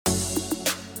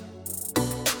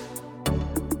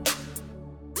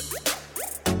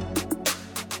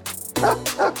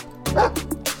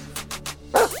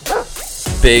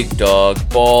Big dog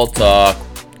ball talk.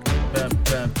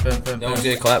 No one's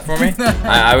gonna clap for me?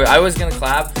 I was gonna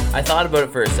clap. I thought about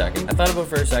it for a second, but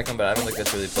I don't think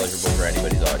that's really pleasurable for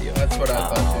anybody's audio. That's what I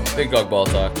thought too. Big dog ball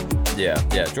talk. Yeah.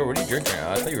 Joe, what are you drinking?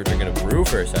 I thought you were drinking a brew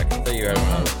for a second. I thought you had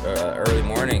early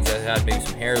mornings. I had maybe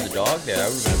some hair of the dog there.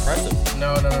 That would have been impressive.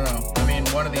 No. I mean,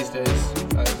 one of these days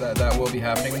that will be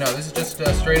happening. No, this is just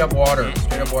straight up water.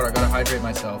 Straight up water. I gotta hydrate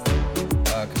myself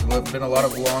because there's been a lot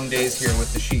of long days here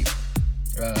with the sheep.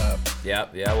 Yeah.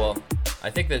 Well, I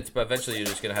think that eventually you're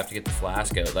just gonna have to get the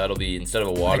flask out. That'll be, instead of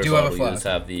a water do bottle, have a you just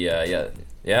have the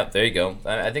Yeah, there you go.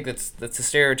 I think that's a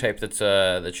stereotype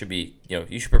that should be,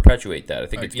 you should perpetuate that. I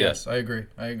think it's good. Yes, I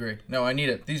agree. No, I need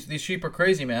it. These sheep are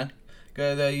crazy, man.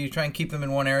 You try and keep them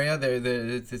in one area,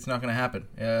 it's not going to happen.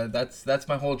 That's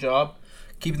my whole job,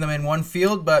 keeping them in one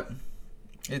field. But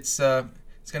it's going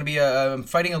to be I'm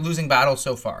fighting a losing battle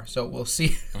so far. So we'll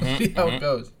see, how it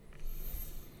goes.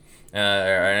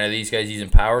 Are these guys using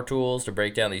power tools to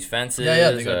break down these fences?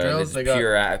 Yeah, they got drills. They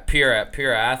pure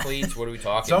athletes. What are we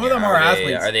talking? Some of them are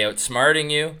athletes. Are they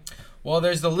outsmarting you? Well,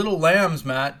 there's the little lambs,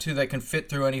 Matt, too, that can fit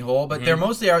through any hole, but they're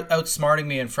mostly outsmarting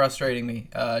me and frustrating me.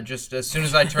 Just as soon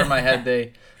as I turn my head,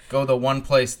 they go the one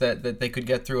place that they could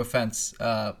get through a fence.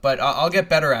 But I'll get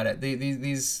better at it.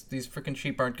 These freaking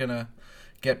sheep aren't gonna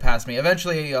get past me.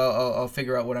 Eventually, I'll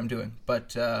figure out what I'm doing.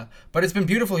 But it's been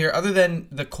beautiful here. Other than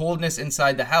the coldness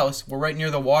inside the house, we're right near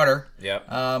the water. Yep.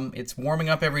 It's warming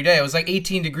up every day. It was like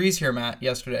 18 degrees here, Matt,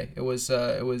 yesterday.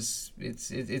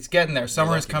 It's getting there.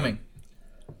 Summer is coming. Man.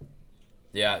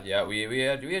 Yeah, we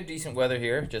had decent weather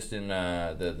here, just in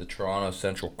the Toronto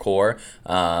Central Core.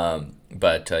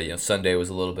 But Sunday was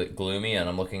a little bit gloomy, and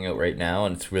I'm looking out right now,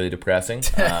 and it's really depressing.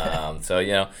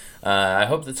 So I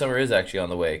hope that summer is actually on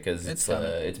the way, because it's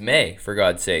May, for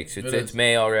God's sakes. It's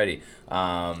May already.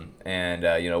 We're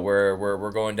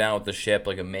going down with the ship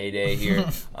like a May Day here.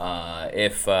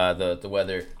 If the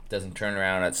weather doesn't turn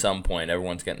around at some point,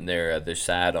 everyone's getting their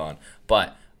sad on,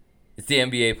 but. It's the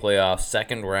NBA playoffs,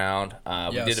 second round.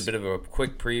 We did a bit of a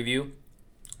quick preview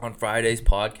on Friday's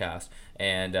podcast,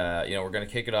 and we're going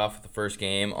to kick it off with the first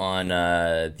game on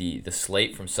the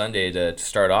slate from Sunday to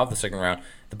start off the second round.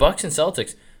 The Bucks and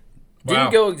Celtics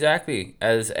didn't go exactly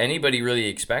as anybody really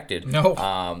expected. No.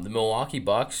 The Milwaukee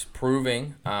Bucks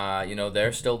proving,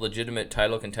 they're still legitimate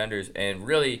title contenders, and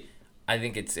really, I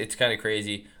think it's kind of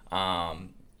crazy.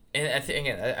 And I think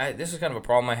again, this is kind of a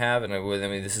problem I have, and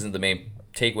this isn't the main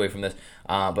takeaway from this,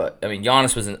 but I mean,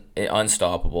 Giannis was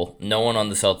unstoppable. No one on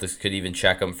the Celtics could even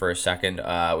check him for a second,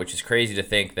 which is crazy to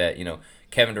think that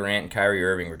Kevin Durant and Kyrie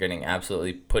Irving were getting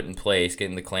absolutely put in place,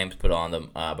 getting the clamps put on them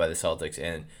by the Celtics,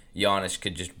 and Giannis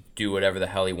could just do whatever the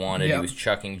hell he wanted. Yeah. He was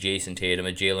chucking Jason Tatum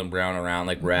and Jaylen Brown around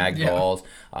like rag dolls.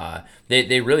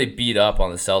 They really beat up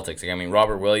on the Celtics. Like, I mean,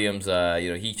 Robert Williams,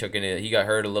 he got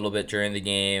hurt a little bit during the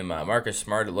game. Marcus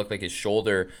Smart, it looked like his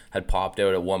shoulder had popped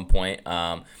out at one point.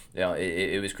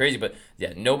 It was crazy, but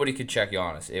nobody could check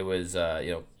Giannis. It was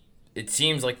it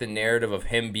seems like the narrative of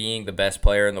him being the best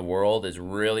player in the world is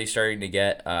really starting to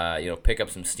get pick up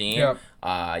some steam. Yep.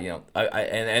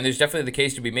 And there's definitely the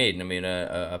case to be made. I mean,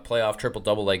 a playoff triple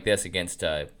double like this against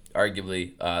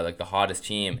arguably like the hottest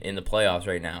team in the playoffs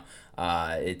right now.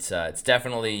 It's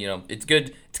definitely it's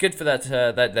good. It's good for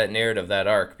that narrative, that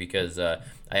arc, because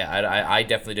I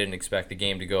definitely didn't expect the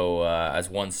game to go as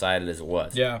one-sided as it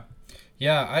was.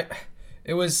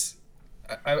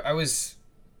 I was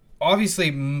obviously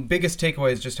biggest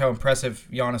takeaway is just how impressive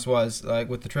Giannis was, like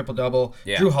with the triple double.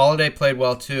 Yeah. Drew Holiday played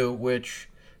well too, which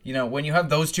when you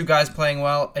have those two guys playing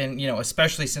well, and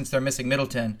especially since they're missing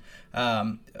Middleton,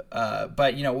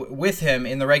 but with him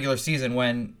in the regular season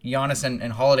when Giannis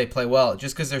and Holiday play well,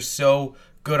 just because they're so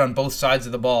good on both sides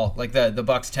of the ball, like the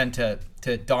Bucks tend to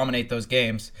dominate those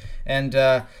games. And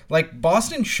like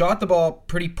Boston shot the ball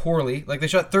pretty poorly. Like they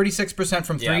shot 36%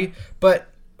 from three, but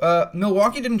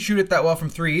Milwaukee didn't shoot it that well from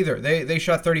three either. They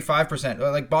shot 35%.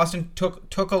 Like Boston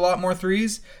took a lot more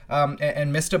threes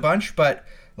and missed a bunch, but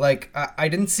like I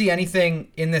didn't see anything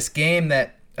in this game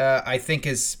that I think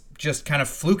is just kind of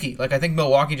fluky. Like I think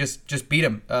Milwaukee just beat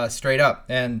them straight up,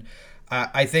 and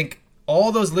I think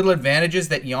all those little advantages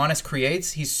that Giannis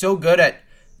creates, he's so good at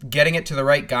getting it to the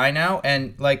right guy now.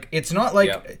 And like it's not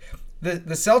like the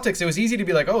Celtics. It was easy to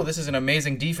be like, oh, this is an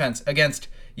amazing defense against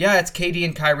it's KD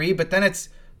and Kyrie, but then it's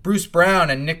Bruce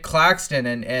Brown and Nick Claxton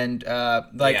and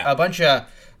a bunch of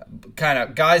kind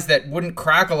of guys that wouldn't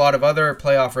crack a lot of other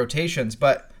playoff rotations.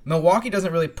 But Milwaukee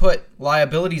doesn't really put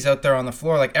liabilities out there on the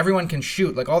floor. Like everyone can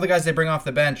shoot. Like all the guys they bring off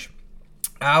the bench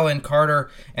Allen, Carter,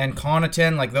 and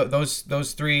Connaughton, like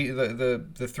those three,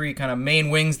 the three kind of main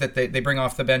wings that they bring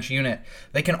off the bench unit,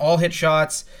 they can all hit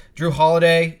shots. Drew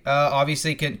Holiday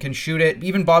obviously can shoot it.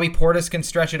 Even Bobby Portis can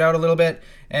stretch it out a little bit,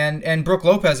 and Brook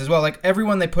Lopez as well. Like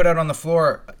everyone they put out on the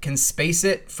floor can space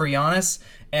it for Giannis,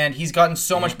 and he's gotten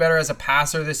so much better as a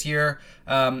passer this year.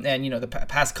 And the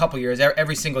past couple years,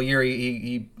 every single year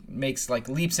he makes like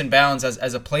leaps and bounds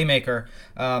as a playmaker,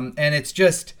 and it's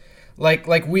just.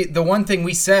 The one thing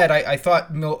we said, I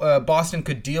thought Boston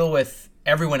could deal with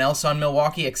everyone else on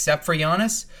Milwaukee except for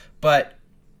Giannis, but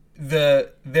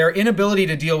their inability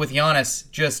to deal with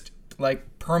Giannis just like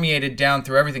permeated down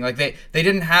through everything. Like they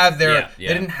didn't have they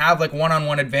didn't have like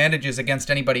one-on-one advantages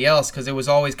against anybody else because it was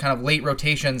always kind of late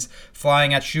rotations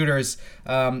flying at shooters,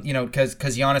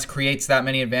 because Giannis creates that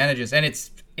many advantages, and it's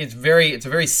a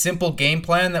very simple game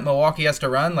plan that Milwaukee has to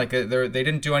run. Like they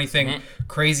didn't do anything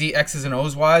crazy X's and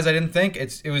O's wise. I didn't think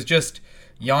it was just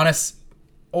Giannis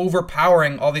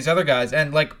overpowering all these other guys,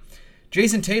 and like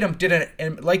Jason Tatum did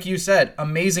like you said,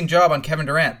 amazing job on Kevin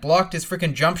Durant. Blocked his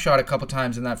freaking jump shot a couple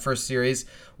times in that first series,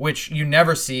 which you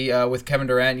never see with Kevin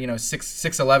Durant.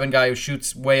 6'11" guy who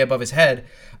shoots way above his head.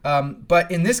 But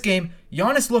in this game,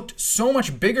 Giannis looked so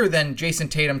much bigger than Jason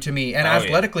Tatum to me, and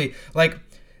athletically, like.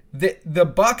 The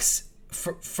Bucks,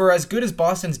 for as good as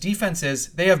Boston's defense is,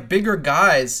 they have bigger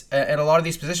guys at a lot of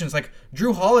these positions. Like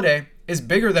Drew Holiday is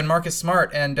bigger than Marcus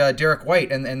Smart and Derek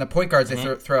White and the point guards they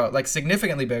throw out, like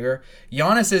significantly bigger.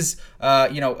 Giannis is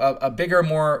a bigger,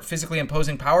 more physically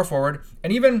imposing power forward,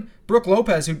 and even Brook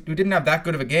Lopez, who didn't have that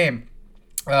good of a game.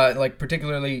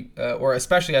 Particularly, or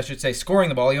especially I should say, scoring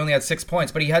the ball. He only had 6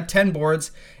 points, but he had 10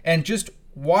 boards, and just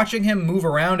watching him move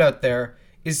around out there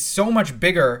is so much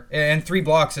bigger, and 3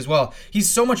 blocks as well. He's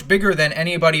so much bigger than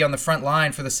anybody on the front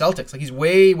line for the Celtics. Like he's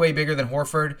way, way bigger than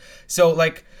Horford. So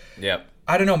like,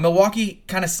 I don't know. Milwaukee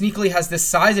kind of sneakily has this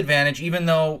size advantage, even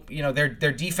though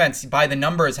their defense by the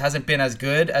numbers hasn't been as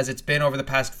good as it's been over the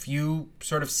past few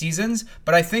sort of seasons.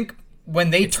 But I think when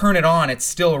they turn it on, it's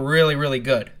still really, really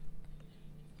good.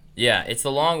 Yeah, it's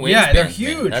the long wingspan. Yeah, they're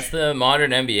huge. Man. That's the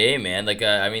modern NBA, man. Like,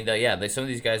 some of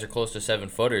these guys are close to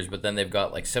 7-footers, but then they've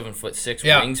got like 7'6"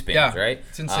 wingspans, right?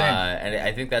 It's insane. And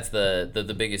I think that's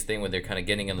the biggest thing when they're kind of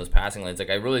getting in those passing lanes. Like,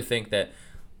 I really think that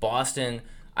Boston.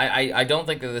 I don't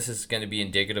think that this is going to be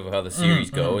indicative of how the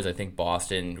series goes. I think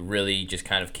Boston really just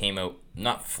kind of came out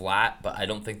not flat, but I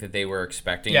don't think that they were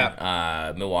expecting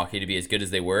Milwaukee to be as good as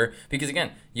they were. Because,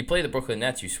 again, you play the Brooklyn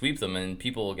Nets, you sweep them, and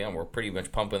people, again, were pretty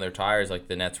much pumping their tires like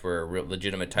the Nets were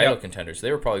legitimate title contenders. So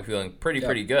they were probably feeling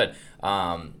pretty good.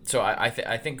 So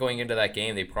I think going into that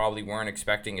game, they probably weren't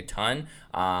expecting a ton.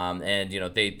 And,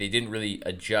 they didn't really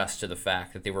adjust to the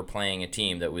fact that they were playing a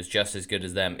team that was just as good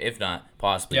as them, if not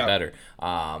possibly better.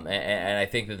 And I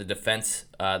think that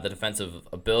the defensive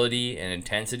ability and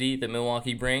intensity that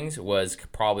Milwaukee brings was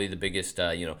probably the biggest,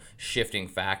 shifting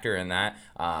factor in that.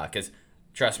 Because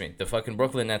trust me, the fucking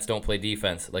Brooklyn Nets don't play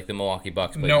defense like the Milwaukee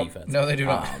Bucks play defense. No, they do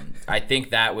not. I think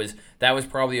that was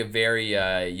probably a very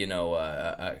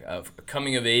a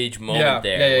coming of age moment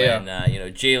when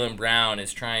Jaylen Brown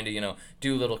is trying to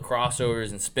do little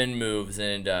crossovers and spin moves,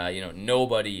 and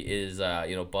nobody is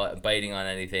biting on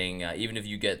anything. Even if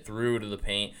you get through to the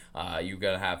paint, you're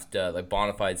gonna have to like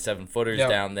bona fide 7-footers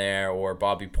down there, or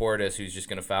Bobby Portis, who's just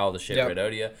gonna foul the shit right out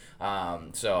of you.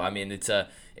 So I mean, it's a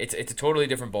totally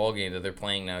different ball game that they're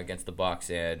playing now against the Bucks,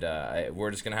 and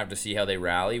we're just gonna have to see how they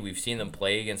rally. We've seen them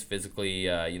play against physically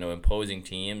imposing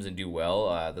teams and do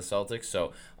well, the Celtics.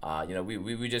 So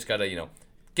we just gotta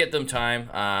get them time.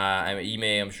 Ime,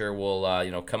 I'm sure,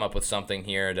 will come up with something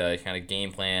here to kind of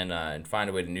game plan and find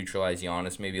a way to neutralize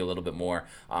Giannis maybe a little bit more.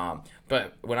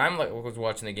 But when was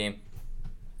watching the game,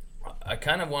 I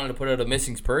kind of wanted to put out a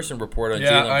missing person report on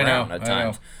Jaylen Brown at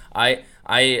times.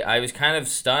 I was kind of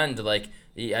stunned. Like,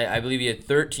 I believe he had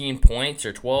 13 points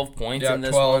or 12 points in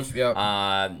this 12,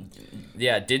 one.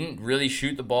 Didn't really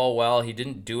shoot the ball well. He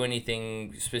didn't do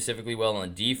anything specifically well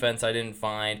on defense, I didn't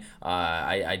find.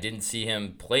 I didn't see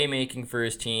him playmaking for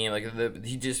his team. Like,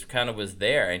 he just kind of was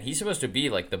there. And he's supposed to be,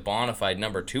 like, the bona fide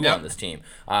number 2 on this team.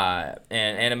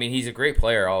 And I mean, he's a great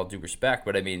player, all due respect.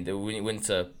 But, I mean, when it's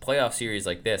a playoff series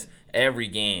like this, every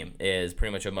game is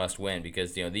pretty much a must-win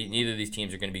because neither of these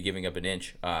teams are going to be giving up an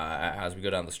inch as we go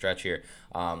down the stretch here,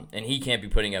 and he can't be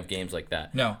putting up games like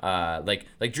that. No,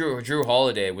 like Drew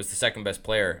Holiday was the second best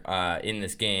player in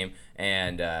this game,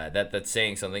 and that's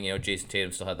saying something. Jason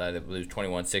Tatum still had that, I believe,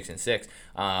 21, 6, and 6.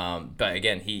 But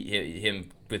again, him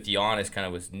with Giannis kind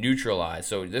of was neutralized.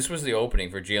 So this was the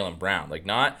opening for Jaylen Brown. Like,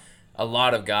 not a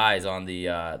lot of guys on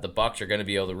the Bucks are going to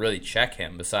be able to really check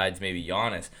him besides maybe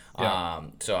Giannis.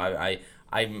 So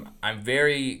I'm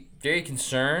very very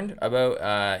concerned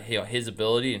about his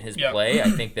ability and his play. I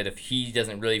think that if he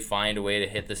doesn't really find a way to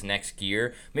hit this next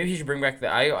gear, maybe he should bring back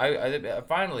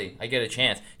finally I get a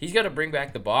chance. He's got to bring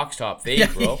back the box top fade,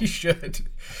 bro. He should.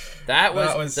 That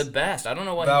was the best. I don't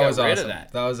know why he got rid of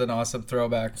that. That was an awesome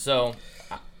throwback. So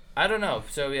I don't know.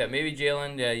 So yeah, maybe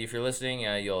Jalen, if you're listening,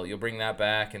 you'll bring that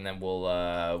back, and then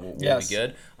we'll be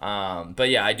good. But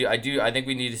yeah, I think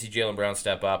we need to see Jaylen Brown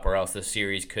step up, or else this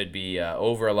series could be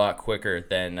over a lot quicker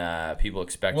than people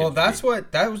expected. Well, that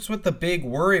was what the big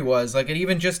worry was. Like, and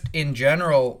even just in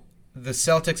general, the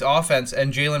Celtics offense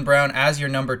and Jaylen Brown as your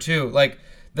number 2. Like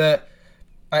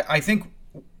I think.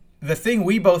 The thing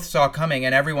we both saw coming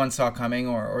and everyone saw coming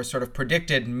or sort of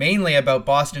predicted mainly about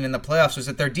Boston in the playoffs was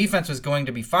that their defense was going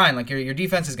to be fine. Like your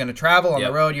defense is going to travel on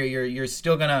the road. You're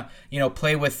still going to,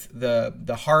 play with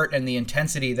the heart and the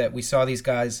intensity that we saw these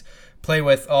guys play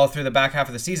with all through the back half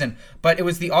of the season. But it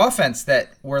was the offense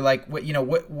that were like,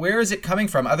 where is it coming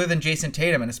from other than Jason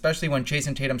Tatum? And especially when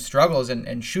Jason Tatum struggles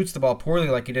and shoots the ball poorly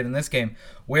like he did in this game,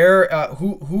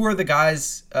 who are the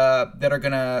guys that are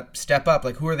going to step up?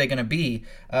 Like, who are they going to be?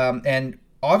 And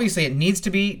obviously it needs to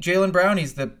be Jaylen Brown.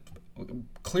 He's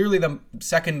clearly the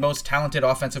second most talented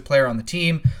offensive player on the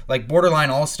team, like borderline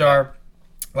all-star,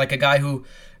 like a guy who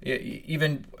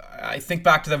even I think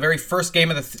back to the very first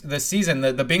game of the season,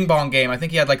 the Bing Bong game. I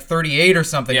think he had like 38 or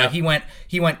something. Yeah. Like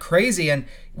he went crazy, and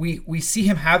we see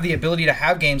him have the ability to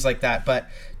have games like that. But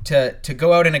to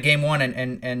go out in a game 1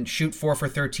 and shoot 4 for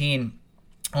 13,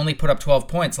 only put up 12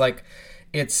 points, like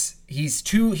he's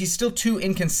still too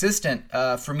inconsistent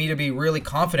for me to be really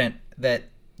confident that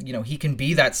he can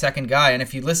be that second guy. And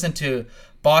if you listen to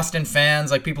Boston fans,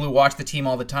 like people who watch the team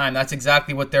all the time, that's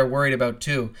exactly what they're worried about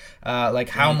too. Like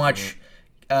how much.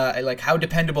 How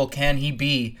dependable can he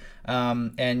be?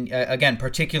 Again,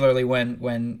 particularly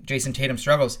when Jason Tatum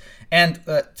struggles. And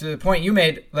to the point you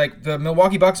made, like the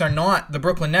Milwaukee Bucks are not the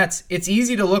Brooklyn Nets. It's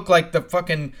easy to look like the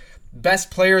fucking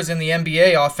best players in the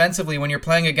NBA offensively when you're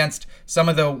playing against some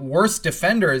of the worst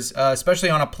defenders, especially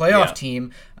on a playoff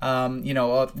team.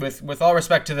 With all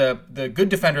respect to the good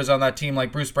defenders on that team,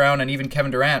 like Bruce Brown and even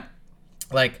Kevin Durant,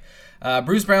 like.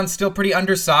 Bruce Brown's still pretty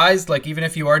undersized. Like, even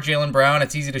if you are Jaylen Brown,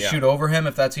 it's easy to shoot over him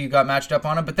if that's who you got matched up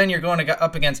on him. But then you're going to get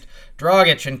up against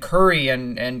Dragic and Curry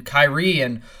and Kyrie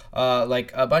and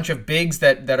like a bunch of bigs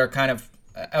that are kind of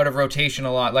out of rotation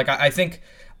a lot. Like, I think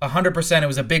 100% it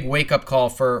was a big wake-up call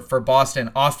for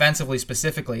Boston, offensively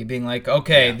specifically, being like,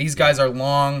 okay, these guys are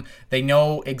long. They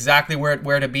know exactly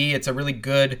where to be. It's a really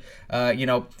good, a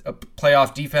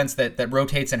playoff defense that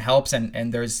rotates and helps,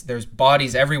 and there's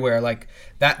bodies everywhere. Like,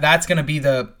 that's going to be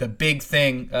the big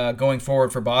thing going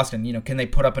forward for Boston. Can they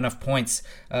put up enough points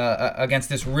against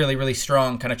this really, really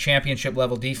strong kind of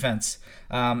championship-level defense?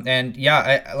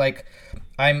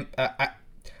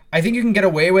 I think you can get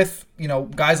away with,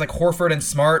 guys like Horford and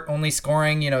Smart only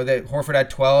scoring, that Horford had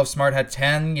 12, Smart had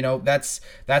 10, that's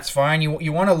fine.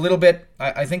 You want a little bit,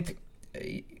 I think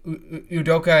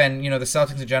Udoka and, the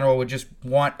Celtics in general would just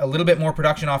want a little bit more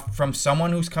production off from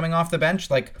someone who's coming off the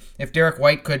bench. Like if Derek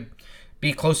White could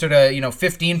be closer to,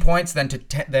 15 points than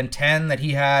 10 that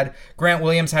he had. Grant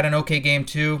Williams had an okay game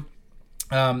too.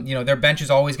 Their bench is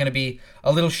always going to be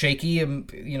a little shaky.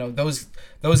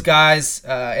 Those guys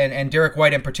and Derek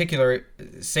White in particular,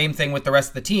 same thing with the rest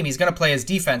of the team. He's going to play his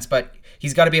defense, but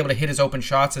he's got to be able to hit his open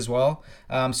shots as well.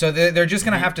 So they're just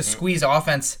going to have to squeeze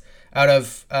offense out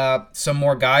of some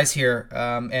more guys here.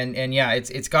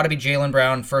 It's got to be Jaylen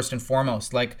Brown first and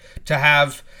foremost. Like to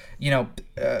have,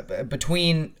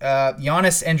 between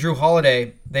Giannis and Drew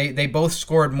Holiday, they both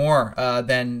scored more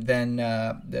than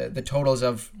the totals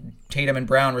of Tatum and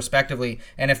Brown respectively.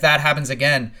 And if that happens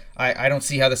again, I don't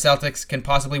see how the Celtics can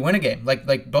possibly win a game.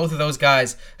 Like both of those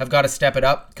guys have got to step it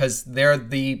up because they're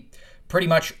the pretty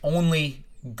much only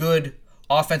good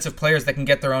offensive players that can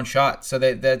get their own shot. So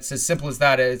that's as simple as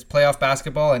that. It's playoff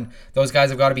basketball, and those guys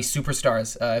have got to be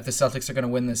superstars if the Celtics are going to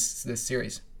win this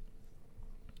series.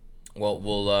 Well,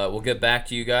 we'll get back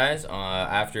to you guys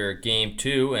after Game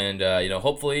 2, and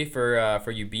hopefully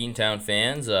for you Beantown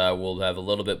fans, we'll have a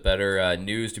little bit better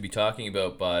news to be talking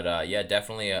about. But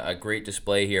definitely a great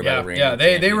display here by the Rangers.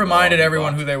 Yeah, they reminded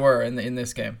everyone who they were in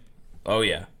this game. Oh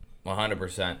yeah,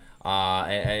 100%.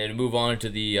 And move on to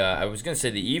the I was gonna say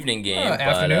the evening game,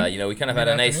 but we kind of had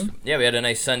a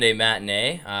nice Sunday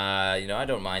matinee. I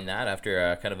don't mind that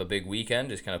after kind of a big weekend,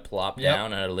 just kind of plop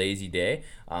down on a lazy day.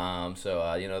 Not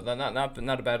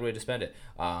a bad way to spend it.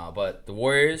 But the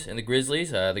Warriors and the Grizzlies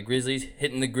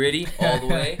hitting the gritty all the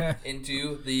way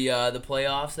into the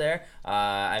playoffs there.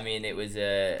 It was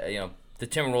the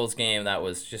Timberwolves game, that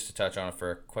was just to touch on it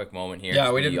for a quick moment here.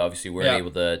 Yeah, we obviously weren't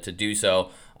able to do so.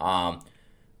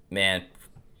 man,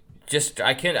 just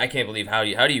I can't believe how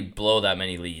do you blow that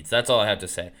many leads. That's all I have to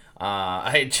say.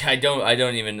 I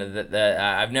don't even that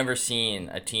I've never seen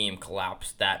a team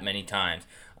collapse that many times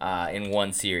in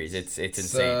one series. It's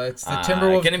insane. It's the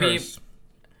Timberwolves curse.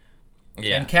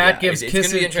 Yeah, and Cat gives it's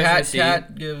kisses.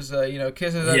 Cat gives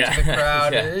kisses up to the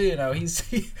crowd. Yeah.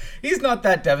 He's not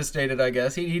that devastated. I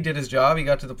guess he did his job. He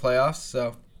got to the playoffs.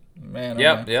 So. Man,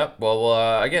 Yep.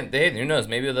 Well, again, who knows?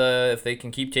 Maybe if they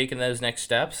can keep taking those next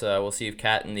steps, we'll see if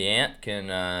Cat and the Ant can,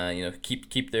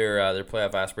 keep their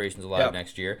playoff aspirations alive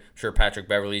next year. I'm sure Patrick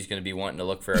Beverley's going to be wanting to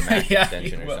look for a max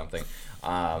extension or something.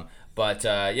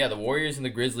 The Warriors and the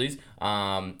Grizzlies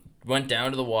went down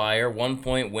to the wire.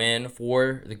 1-point win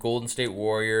for the Golden State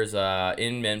Warriors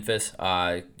in Memphis.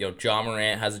 Ja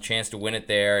Morant has a chance to win it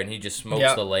there, and he just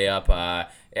smokes the layup.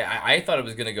 I thought it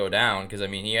was going to go down because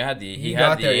he had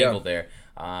the angle there.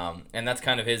 And that's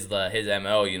kind of his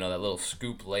MO, that little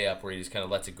scoop layup where he just kind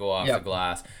of lets it go off the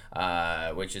glass,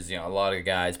 which is, a lot of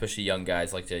guys, especially young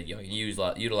guys, like to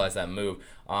utilize that move.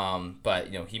 But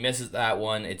he misses that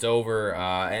one. It's over.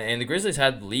 And the Grizzlies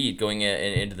had the lead going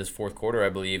into this fourth quarter, I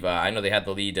believe. I know they had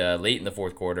the lead late in the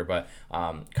fourth quarter, but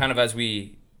kind of as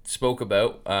we spoke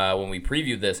about when we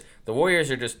previewed this, the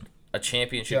Warriors are just a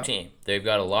championship team. They've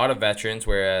got a lot of veterans,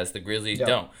 whereas the Grizzlies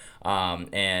don't.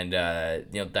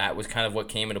 That was kind of what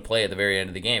came into play at the very end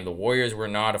of the game. The Warriors were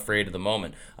not afraid of the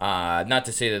moment. Not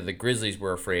to say that the Grizzlies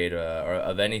were afraid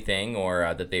of anything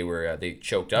or that they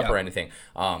choked up or anything.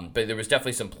 But there was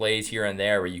definitely some plays here and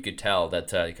there where you could tell that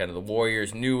kind of the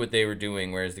Warriors knew what they were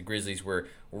doing, whereas the Grizzlies were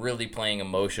really playing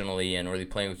emotionally and really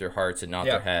playing with their hearts and not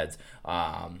their heads.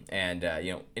 In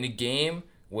a game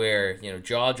where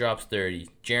Ja drops 30,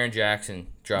 Jaren Jackson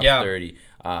drops 30,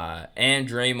 and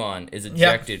Draymond is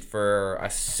ejected for a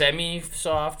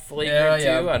semi-soft flagrant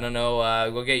 2. I don't know.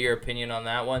 We'll get your opinion on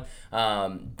that one.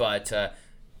 But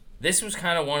this was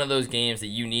kind of one of those games that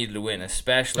you needed to win,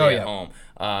 especially at home.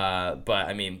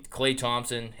 Klay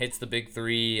Thompson hits the big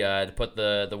three to put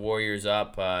the Warriors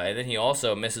up, and then he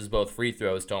also misses both free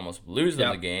throws to almost lose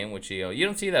them the game, which you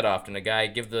don't see that often. A guy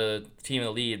give the team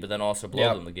the lead, but then also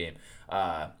blow them the game.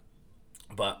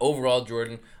 But overall,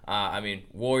 Jordan,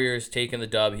 Warriors taking the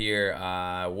dub here.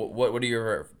 What are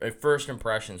your first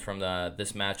impressions from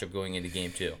this matchup going into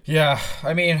Game 2? Yeah,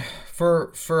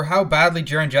 for how badly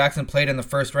Jaren Jackson played in the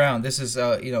first round, this is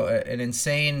an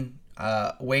insane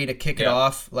way to kick it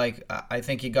off. Like, I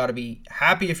think you got to be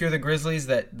happy if you're the Grizzlies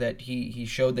that he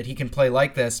showed that he can play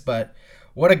like this, but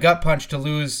what a gut punch to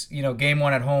lose Game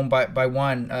 1 at home by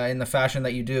one in the fashion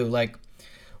that you do. Like,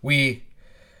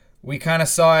 we kind of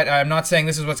saw it. I'm not saying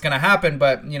this is what's going to happen,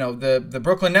 but the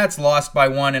Brooklyn Nets lost by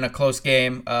one in a close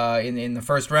game in the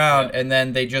first round, and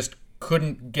then they just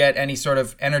couldn't get any sort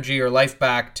of energy or life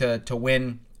back to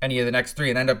win any of the next three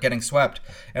and end up getting swept.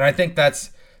 And I think that's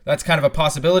kind of a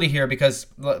possibility here because,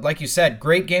 like you said,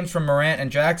 great games from Morant and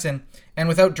Jackson, and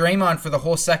without Draymond for the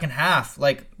whole second half,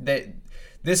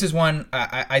 this is one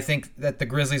I think that the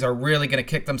Grizzlies are really going to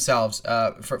kick themselves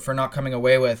for not coming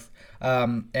away with.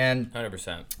 And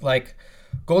 100%. Like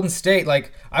Golden State,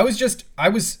 I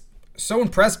was so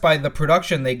impressed by the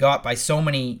production they got by so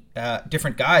many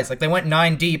different guys. Like, they went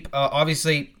 9 deep.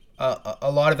 Obviously, a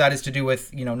lot of that is to do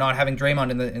with not having Draymond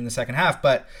in the second half.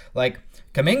 But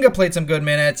Kuminga played some good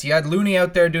minutes. You had Looney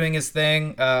out there doing his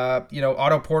thing.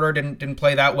 Otto Porter didn't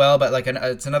play that well, but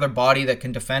it's another body that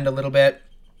can defend a little bit.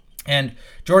 And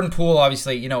Jordan Poole,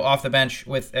 obviously, off the bench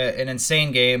with an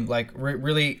insane game,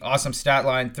 really awesome stat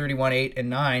line, 31, 8, and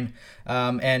 9,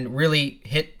 and really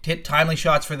hit timely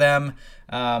shots for them.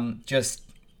 The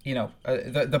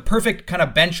perfect kind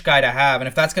of bench guy to have. And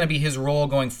if that's going to be his role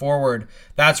going forward,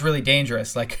 that's really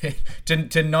dangerous.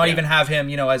 To not even have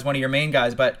him, as one of your main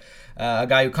guys, but a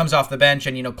guy who comes off the bench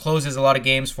and, closes a lot of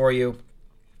games for you.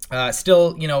 I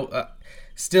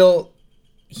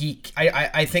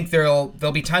think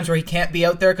there'll be times where he can't be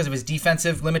out there because of his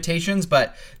defensive limitations,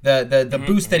 but the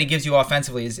boost that he gives you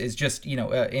offensively is just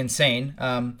insane.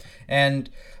 I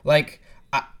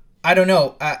don't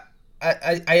know.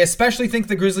 I especially think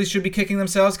the Grizzlies should be kicking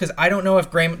themselves because I don't know if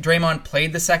Draymond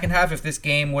played the second half, if this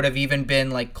game would have even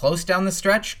been close down the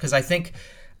stretch, because I think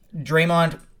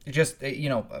Draymond just,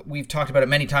 we've talked about it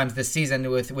many times this season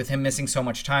with him missing so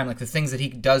much time, the things that he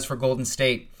does for Golden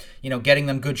State, getting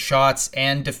them good shots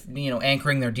and,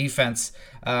 anchoring their defense.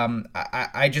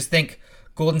 I just think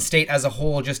Golden State as a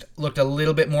whole just looked a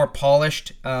little bit more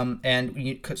polished and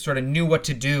you sort of knew what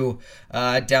to do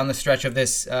down the stretch of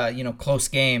this, close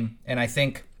game. And I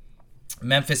think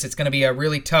Memphis, it's going to be a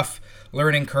really tough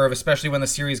learning curve, especially when the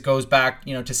series goes back,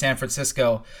 to San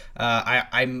Francisco.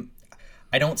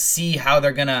 I don't see how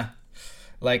they're gonna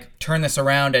like turn this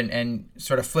around and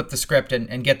sort of flip the script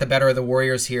and get the better of the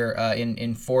Warriors here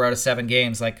in 4 out of 7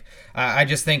 games. Like I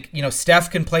just think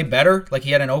Steph can play better. Like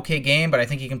he had an okay game, but I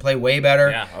think he can play way better.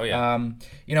 Yeah. Oh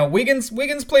yeah. Wiggins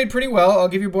played pretty well. I'll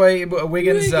give your boy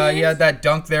Wiggins. He had that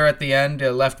dunk there at the end,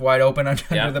 left wide open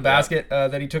under the basket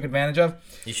that he took advantage of.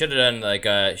 He should have done a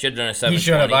 7-20. He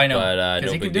should have. I know, but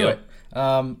no he big could do it.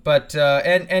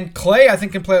 And Clay, I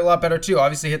think, can play a lot better too.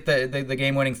 Obviously, hit the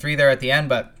game-winning 3 there at the end,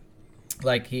 but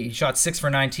like he shot 6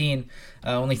 for 19,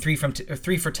 only 3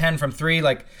 for 10 from 3.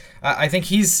 Like I think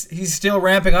he's still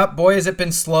ramping up. Boy, has it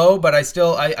been slow, but I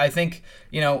think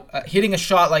hitting a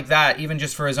shot like that, even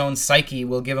just for his own psyche,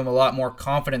 will give him a lot more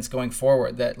confidence going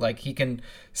forward. That like he can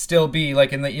still be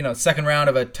like in the second round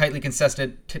of a tightly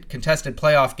contested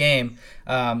playoff game.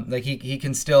 Like he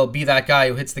can still be that guy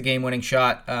who hits the game-winning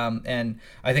shot. And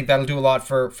I think that'll do a lot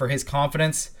for his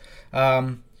confidence.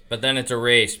 But then it's a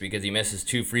race because he misses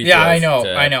 2 free throws. Yeah, I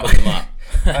know. Put them up.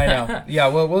 I know. Yeah,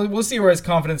 well, we'll see where his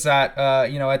confidence at.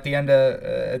 At the end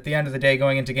of the day,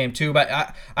 going into game 2.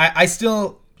 But I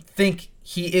still think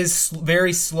he is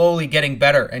very slowly getting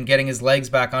better and getting his legs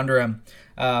back under him,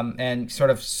 and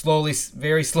sort of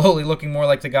very slowly looking more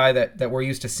like the guy that we're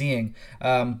used to seeing.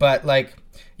 But like,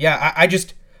 yeah, I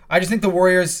just think the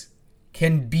Warriors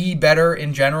can be better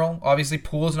in general. Obviously,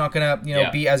 Poole's not gonna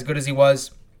be as good as he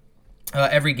was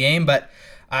every game, but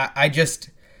I just.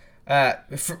 Hey,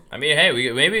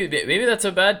 maybe that's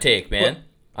a bad take, man.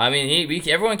 Well,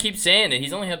 everyone keeps saying it.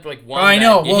 He's only had like 1. I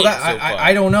know. Game well, so far.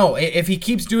 I don't know if he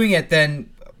keeps doing it.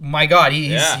 Then my God,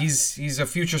 he's a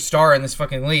future star in this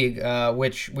fucking league,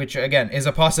 which again is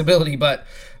a possibility. But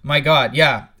my God,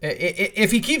 yeah,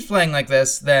 if he keeps playing like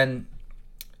this, then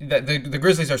the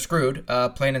Grizzlies are screwed.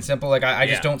 Plain and simple. Like I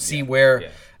just don't see where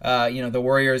the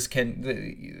Warriors can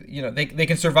they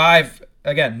can survive.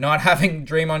 Again, not having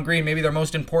Draymond Green, maybe their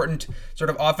most important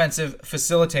sort of offensive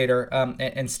facilitator,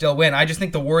 and still win. I just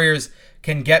think the Warriors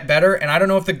can get better, and I don't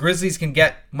know if the Grizzlies can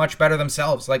get much better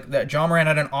themselves. Like Ja Morant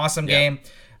had an awesome game.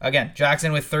 Again,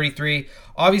 Jackson with 33.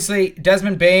 Obviously,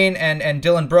 Desmond Bane and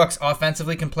Dillon Brooks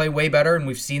offensively can play way better, and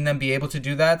we've seen them be able to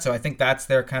do that. So I think that's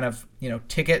their kind of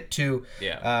ticket to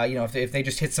if they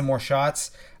just hit some more shots,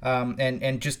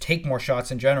 and just take more shots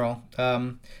in general.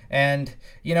 And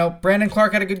Brandon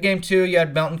Clark had a good game too. You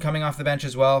had Melton coming off the bench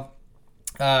as well.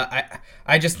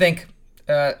 I just think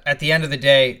at the end of the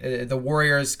day, the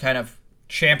Warriors kind of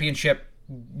championship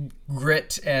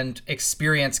grit and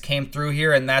experience came through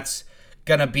here, and that's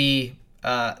gonna be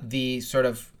the sort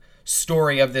of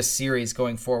story of this series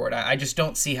going forward. I just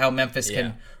don't see how Memphis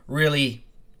can really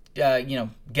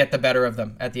get the better of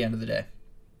them at the end of the day.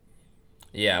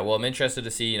 Yeah, well, I'm interested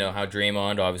to see how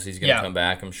Draymond obviously is going to come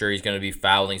back. I'm sure he's going to be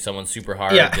fouling someone super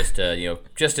hard just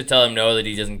to tell him no, that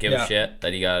he doesn't give a shit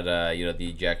that he got the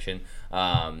ejection.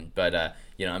 But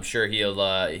I'm sure he's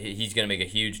going to make a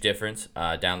huge difference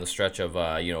down the stretch of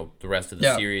the rest of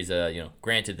the series.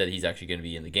 Granted that he's actually going to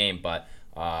be in the game, but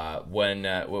one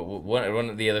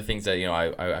of the other things that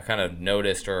I kind of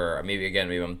noticed, or maybe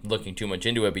I'm looking too much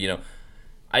into it,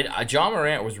 but Ja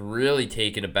Morant was really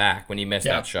taken aback when he missed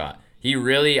that shot. He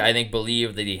really, I think,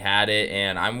 believed that he had it,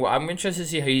 and I'm interested to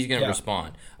see how he's going to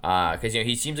respond. Because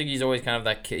he seems like he's always kind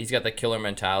of he's got that killer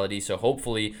mentality. So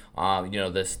hopefully,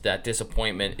 that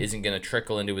disappointment isn't going to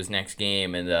trickle into his next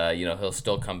game, and he'll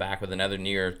still come back with another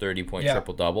near 30-point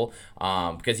triple double.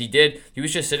 Because he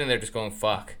was just sitting there just going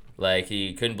fuck, like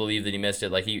he couldn't believe that he missed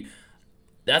it.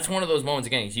 That's one of those moments,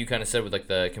 again, as you kind of said, with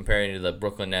comparing to the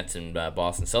Brooklyn Nets and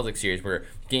Boston Celtics series, where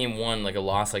game 1, like a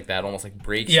loss like that, almost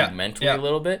breaks you mentally a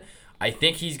little bit. I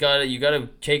think you got to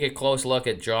take a close look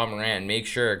at Ja Morant and make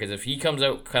sure, because if he comes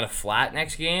out kind of flat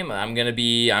next game, I'm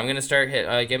gonna start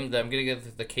I'm gonna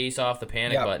get the case off the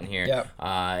panic button here,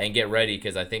 and get ready,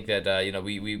 because I think that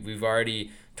we've already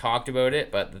talked about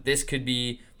it, but this could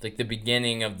be like the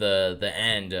beginning of the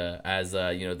end, as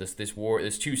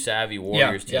this too savvy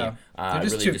Warriors team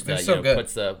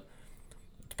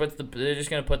they're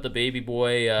just gonna put the baby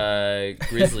boy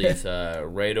Grizzlies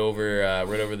right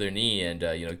over their knee, and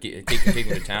take them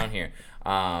to town here.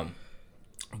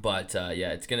 But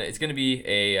it's gonna be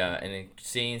an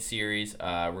insane series,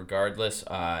 regardless,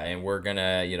 and we're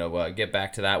gonna get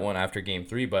back to that one after Game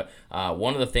 3. But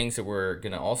one of the things that we're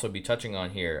gonna also be touching on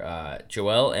here,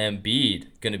 Joel Embiid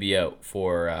gonna be out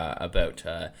for about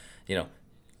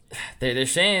They're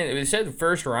saying, they said the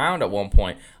first round at one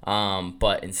point,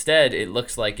 but instead it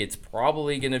looks like it's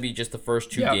probably going to be just the first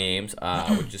 2 games,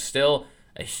 which is still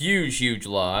a huge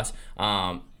loss.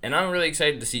 And I'm really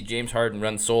excited to see James Harden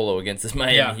run solo against this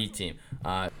Miami Heat team.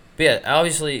 But yeah,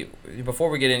 obviously,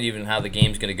 before we get into even how the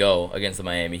game's going to go against the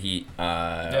Miami Heat,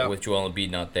 with Joel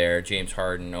Embiid not there, James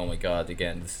Harden, oh my God,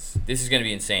 again, this is going to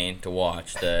be insane to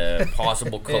watch. The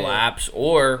possible collapse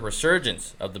or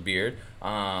resurgence of the beard.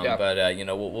 But,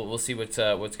 we'll see what's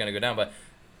going to go down. But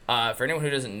for anyone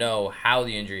who doesn't know how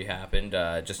the injury happened,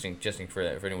 just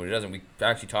for anyone who doesn't, we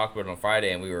actually talked about it on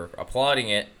Friday and we were applauding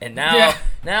it. And now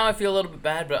I feel a little bit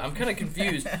bad, but I'm kind of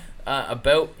confused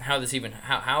about how this even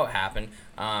how it happened.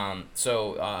 Pascal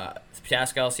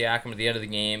Siakam at the end of the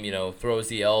game, throws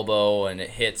the elbow and it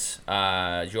hits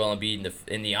Joel Embiid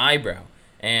in the eyebrow.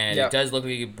 And it does look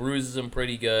like it bruises him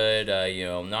pretty good,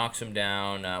 knocks him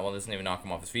down. Well, doesn't even knock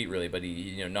him off his feet, really, but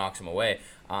he knocks him away.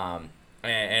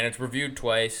 And it's reviewed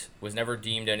twice, was never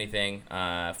deemed anything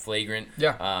flagrant.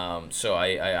 So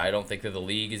I don't think that the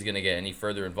league is going to get any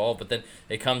further involved. But then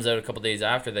it comes out a couple days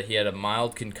after that he had a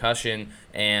mild concussion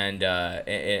and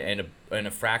a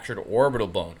fractured orbital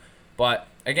bone. But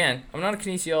again, I'm not a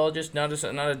kinesiologist,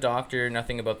 not a doctor,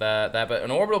 nothing about that. But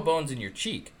an orbital bone's in your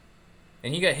cheek,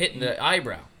 and he got hit in the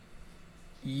eyebrow.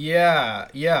 Yeah.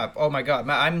 Oh my God,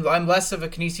 I'm less of a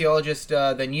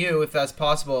kinesiologist than you, if that's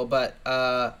possible. But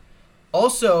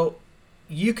also,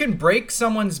 you can break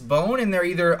someone's bone in their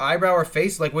either eyebrow or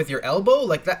face, like with your elbow,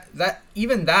 like that.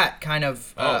 Even that kind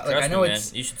of. I know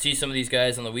it's. You should see some of these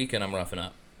guys on the weekend. I'm roughing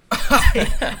up.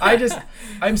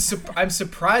 I'm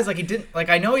surprised. Like he didn't. Like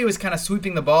I know he was kind of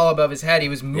sweeping the ball above his head. He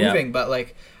was moving, but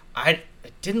like it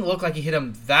didn't look like he hit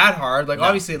him that hard. Like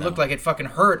obviously it looked like it fucking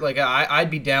hurt. Like I'd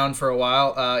be down for a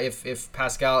while if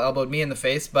Pascal elbowed me in the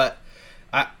face. But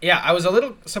I was a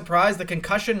little surprised. The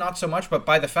concussion, not so much, but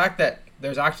by the fact that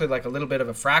there's actually like a little bit of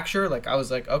a fracture. Like I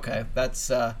was like, okay, that's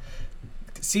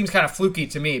seems kind of fluky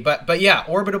to me. But yeah,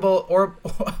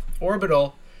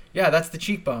 orbital. Yeah, that's the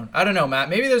cheekbone. I don't know, Matt.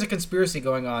 Maybe there's a conspiracy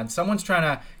going on. Someone's trying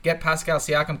to get Pascal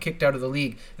Siakam kicked out of the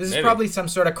league. This is probably some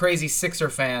sort of crazy Sixer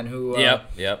fan who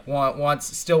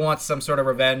still wants some sort of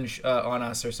revenge on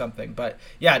us or something. But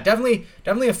yeah, definitely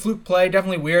a fluke play.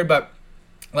 Definitely weird, but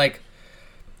like,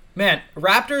 man,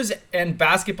 Raptors and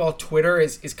basketball Twitter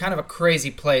is kind of a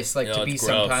crazy place to be gross.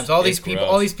 Sometimes. All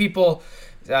these people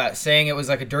saying it was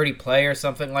like a dirty play or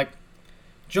something. Like,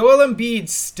 Joel Embiid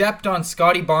stepped on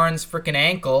Scotty Barnes' freaking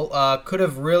ankle. Could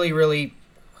have really, really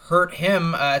hurt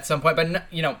him at some point.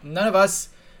 But none of us,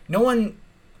 no one.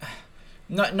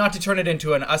 Not to turn it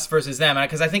into an us versus them,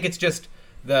 because I think it's just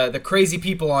the crazy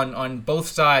people on both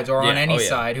sides or on any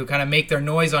side who kind of make their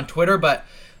noise on Twitter. But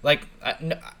like,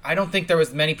 I don't think there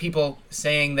was many people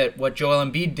saying that what Joel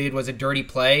Embiid did was a dirty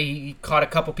play. He caught a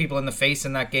couple people in the face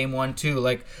in that game 1 too.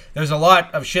 Like, there's a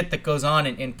lot of shit that goes on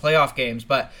in playoff games.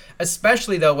 But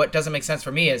especially though, what doesn't make sense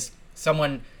for me is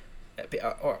someone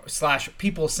 /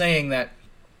 people saying that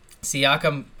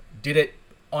Siakam did it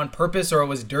on purpose or it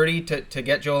was dirty to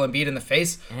get Joel Embiid in the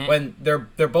face when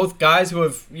they're both guys who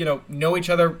have know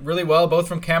each other really well, both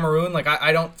from Cameroon. Like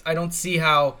I don't see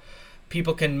how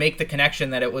people can make the connection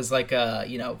that it was like a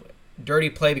dirty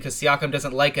play because Siakam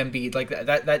doesn't like Embiid. Like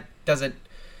that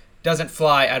doesn't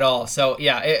fly at all. So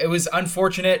yeah, it was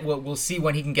unfortunate. We'll see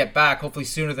when he can get back, hopefully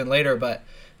sooner than later. But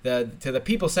to the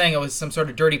people saying it was some sort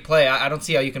of dirty play, I don't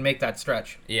see how you can make that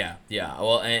stretch. Yeah.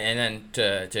 Well, and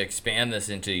then to expand this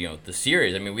into the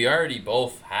series. I mean, we already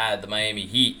both had the Miami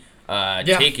Heat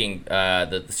taking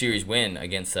the series win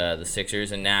against the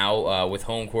Sixers, and now with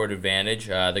home court advantage,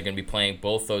 they're going to be playing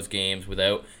both those games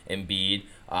without Embiid.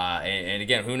 And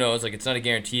again, who knows? Like, it's not a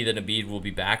guarantee that Embiid will be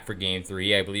back for Game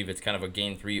 3. I believe it's kind of a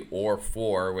Game 3 or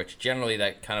 4, which generally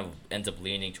that kind of ends up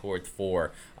leaning towards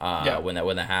 4 when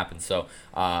that happens. So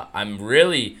I'm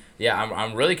really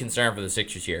concerned for the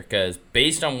Sixers here because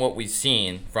based on what we've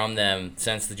seen from them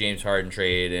since the James Harden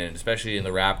trade and especially in the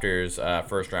Raptors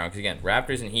first round, because again,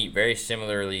 Raptors and Heat very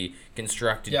similarly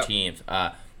constructed teams.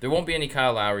 There won't be any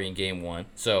Kyle Lowry in Game 1,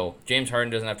 so James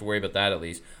Harden doesn't have to worry about that at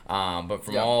least. But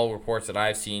from all reports that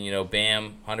I've seen,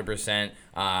 Bam 100%,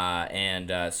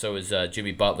 and so is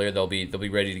Jimmy Butler. They'll be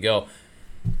ready to go.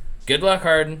 Good luck,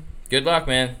 Harden. Good luck,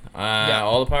 man.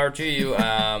 All the power to you.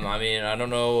 I mean, I don't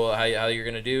know how you're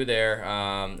going to do there.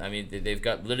 I mean, they've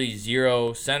got literally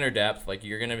zero center depth. Like,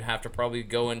 you're going to have to probably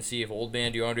go and see if old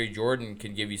man DeAndre Jordan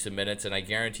can give you some minutes, and I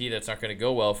guarantee that's not going to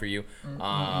go well for you.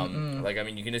 Like, I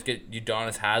mean, you can just get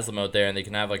Udonis Haslem out there, and they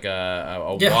can have, like,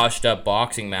 a washed-up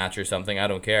boxing match or something. I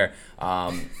don't care.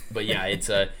 But, yeah, it's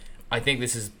a... I think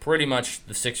this is pretty much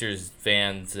the Sixers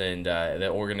fans and the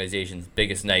organization's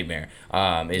biggest nightmare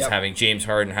is having James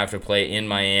Harden have to play in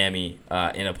Miami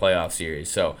in a playoff series.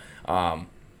 So I'm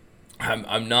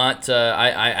not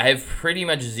I have pretty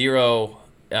much zero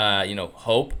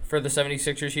hope for the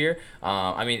 76ers here.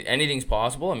 I mean, anything's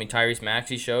possible. I mean, Tyrese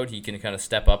Maxey showed he can kind of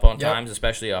step up on times,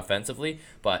 especially offensively.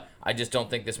 But I just don't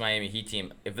think this Miami Heat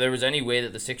team, if there was any way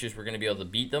that the Sixers were going to be able to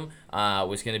beat them,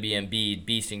 was going to be Embiid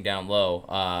beasting down low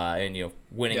and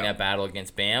winning that battle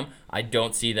against Bam. I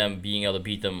don't see them being able to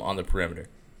beat them on the perimeter.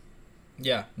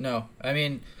 Yeah, no. I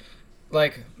mean,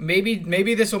 like,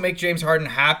 maybe this will make James Harden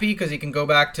happy because he can go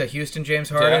back to Houston James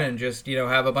Harden and just,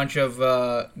 have a bunch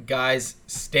of guys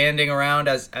standing around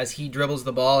as he dribbles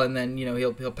the ball, and then,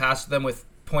 he'll pass them with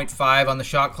 0.5 on the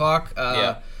shot clock.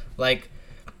 Like,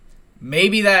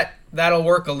 maybe that'll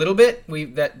work a little bit.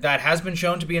 That has been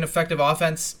shown to be an effective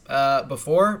offense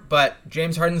before, but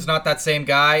James Harden's not that same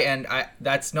guy, and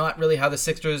that's not really how the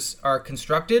Sixers are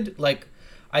constructed. Like,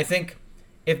 I think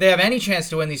if they have any chance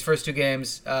to win these first two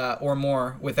games or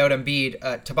more without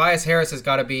Embiid, Tobias Harris has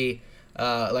got to be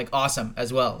awesome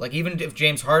as well. Like, even if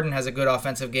James Harden has a good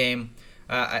offensive game,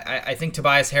 I think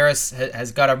Tobias Harris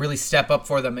has got to really step up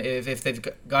for them if they've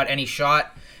got any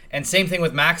shot. And same thing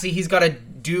with Maxey. He's got to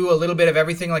do a little bit of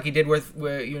everything like he did with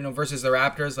versus the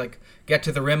Raptors, like get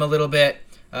to the rim a little bit,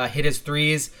 hit his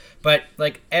threes. But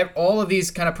like all of these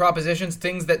kind of propositions,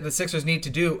 things that the Sixers need to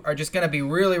do are just going to be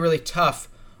really, really tough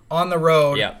on the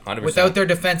road, 100%. Without their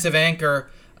defensive anchor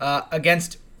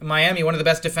against Miami, one of the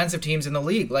best defensive teams in the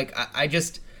league. Like I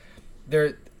just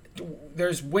their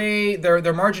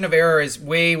margin of error is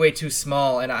way, way too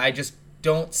small, and I just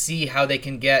don't see how they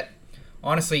can get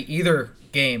honestly either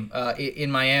game in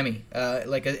Miami.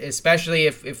 Especially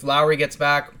if Lowry gets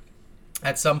back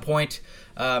at some point.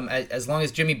 As long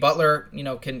as Jimmy Butler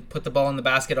can put the ball in the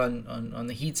basket on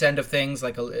the Heat's end of things,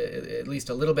 like at least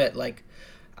a little bit, like.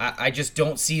 I just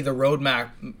don't see the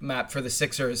roadmap for the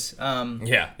Sixers.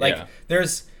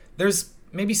 There's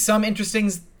maybe some interesting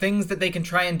things that they can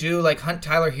try and do, like hunt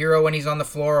Tyler Hero when he's on the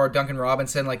floor or Duncan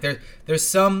Robinson. Like there's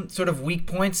some sort of weak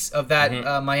points of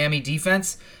that Miami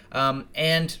defense,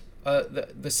 and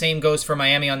the same goes for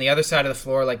Miami on the other side of the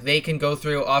floor. Like they can go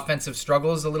through offensive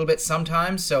struggles a little bit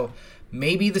sometimes. So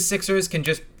maybe the Sixers can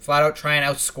just flat out try and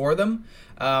outscore them,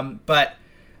 but.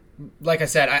 Like I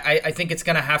said, I think it's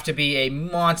going to have to be a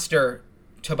monster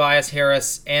Tobias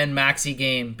Harris and Maxey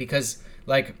game because,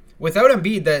 like, without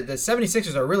Embiid, the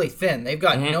 76ers are really thin. They've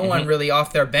got no one really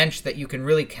off their bench that you can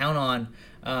really count on.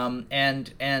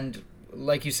 And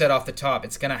like you said off the top,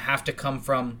 it's going to have to come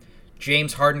from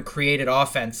James Harden created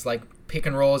offense, like pick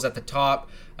and rolls at the top,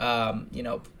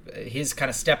 his kind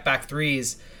of step back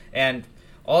threes. And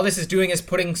all this is doing is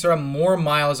putting sort of more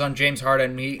miles on James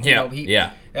Harden.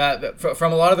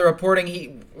 From a lot of the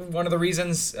reporting, one of the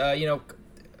reasons,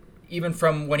 even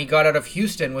from when he got out of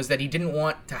Houston, was that he didn't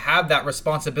want to have that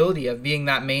responsibility of being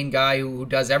that main guy who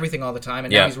does everything all the time.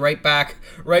 And now he's right back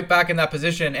in that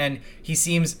position, and he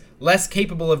seems less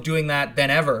capable of doing that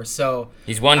than ever. So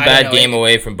he's one bad game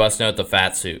away from busting out the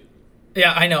fat suit.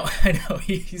 Yeah, I know.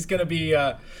 He's gonna be.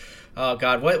 Oh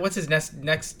God, what's his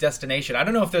next destination? I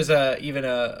don't know if there's even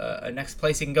a next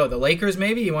place he can go. The Lakers,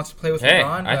 maybe he wants to play with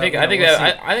LeBron. I think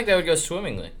that would go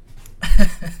swimmingly.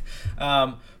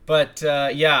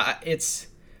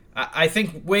 I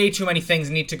think way too many things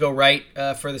need to go right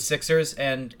for the Sixers,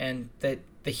 and that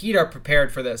the Heat are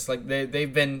prepared for this. Like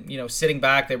they've been sitting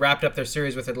back. They wrapped up their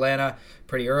series with Atlanta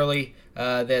pretty early.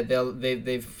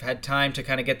 They've had time to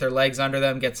kind of get their legs under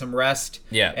them, get some rest.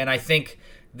 Yeah, and I think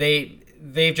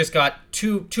they've just got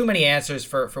too many answers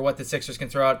for what the Sixers can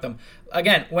throw at them.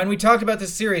 Again, when we talked about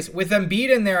this series with Embiid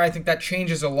in there, I think that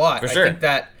changes a lot. For sure.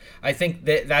 I think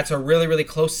that's a really, really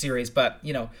close series. But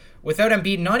without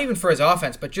Embiid, not even for his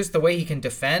offense, but just the way he can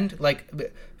defend.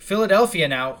 Like Philadelphia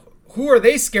now, who are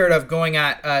they scared of going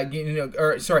at?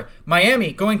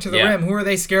 Miami going to the rim. Who are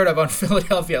they scared of on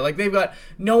Philadelphia? Like they've got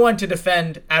no one to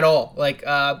defend at all. Like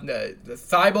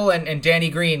Thibault and Danny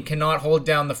Green cannot hold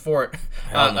down the fort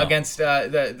against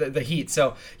the Heat.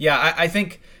 So I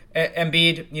think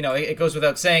Embiid. It goes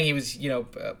without saying he was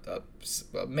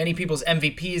many people's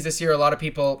MVPs this year. A lot of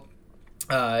people.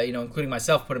 Including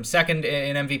myself, put him second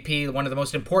in MVP, one of the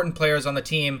most important players on the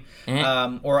team,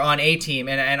 or on a team,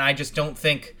 and I just don't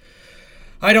think.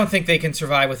 I don't think they can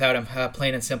survive without him,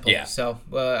 plain and simple. Yeah. So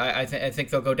I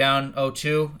think they'll go down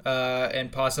 0-2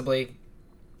 and possibly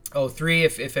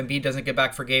 0-3 if Embiid doesn't get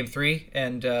back for Game 3.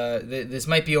 And this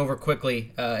might be over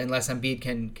quickly unless Embiid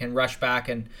can rush back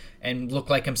and look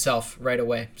like himself right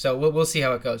away. So we'll see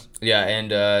how it goes. Yeah,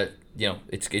 and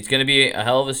it's going to be a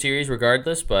hell of a series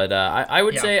regardless. But I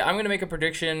would say I'm going to make a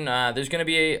prediction. There's going to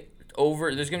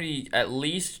be at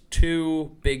least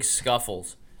 2 big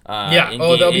scuffles.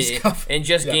 There'll be scuffles. In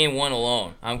just game one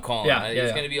alone, I'm calling.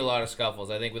 There's going to be a lot of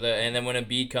scuffles. I think and then when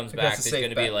Embiid comes back, there's going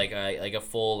to be like a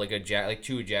full like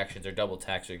two ejections or double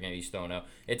techs are going to be thrown out.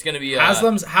 It's going to be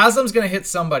Haslam's going to hit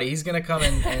somebody. He's going to come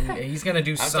in and he's going to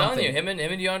do something. I'm telling you, him and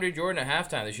DeAndre Jordan at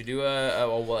halftime, they should do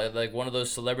like one of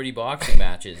those celebrity boxing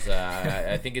matches.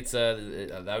 I think it's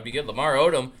that would be good. Lamar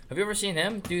Odom, have you ever seen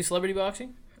him do celebrity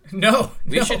boxing? No.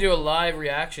 We should do a live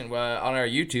reaction on our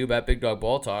YouTube at Big Dog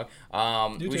Ball Talk.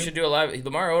 We should do a live.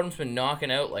 Lamar Odom's been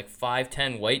knocking out like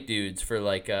 5'10" white dudes for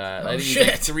like I think he's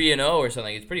like 3-0 or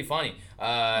something. It's pretty funny.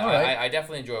 I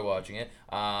definitely enjoy watching it.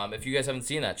 If you guys haven't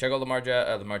seen that, check out Lamar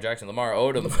Jackson, Lamar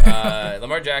Odom.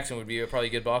 Lamar Jackson would be probably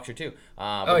a good boxer too.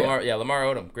 Lamar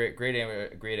Odom,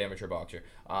 great amateur boxer.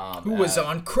 Who was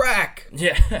on crack?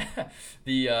 Yeah.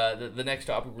 The next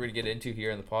topic we're going to get into here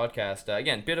in the podcast,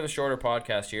 again, bit of a shorter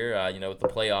podcast here, with the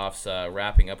playoffs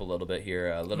wrapping up a little bit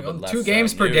here, a little bit less 2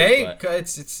 games per news, day. but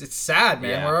It's sad,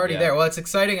 man. We're already there. Well, it's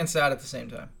exciting and sad at the same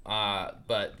time.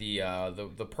 But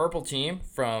the purple team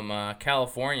from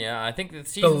California, I think the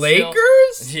season. The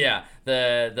Lakers? Yeah.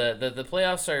 The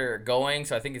playoffs are going,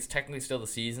 so I think it's technically still the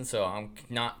season. So I'm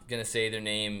not gonna say their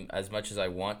name as much as I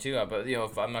want to, but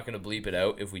if I'm not gonna bleep it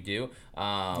out if we do.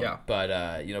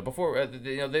 But before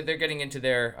they're getting into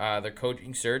their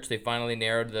coaching search. They finally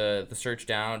narrowed the search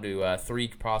down to 3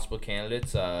 possible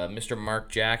candidates: Mr. Mark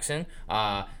Jackson,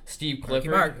 Steve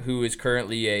Clifford, who is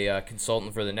currently a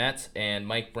consultant for the Nets, and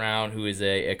Mike Brown, who is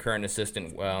a current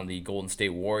assistant on the Golden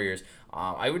State Warriors.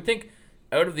 I would think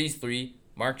out of these 3,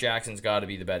 Mark Jackson's got to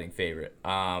be the betting favorite.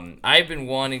 I've been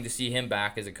wanting to see him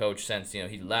back as a coach since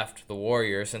he left the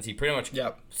Warriors, since he pretty much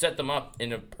set them up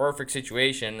in a perfect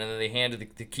situation, and then they handed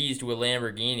the keys to a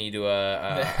Lamborghini to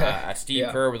a Steve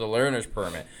Kerr with a learner's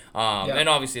permit. And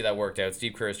obviously that worked out.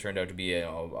 Steve Kerr has turned out to be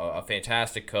a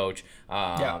fantastic coach,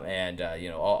 and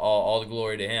all the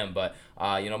glory to him. But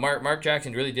Mark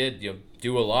Jackson really did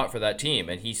do a lot for that team,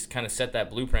 and he's kind of set that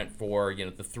blueprint for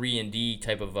the 3-and-D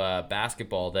type of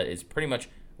basketball that is pretty much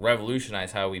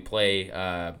revolutionized how we play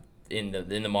in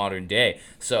the modern day.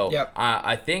 So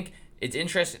I think it's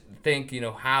interesting to think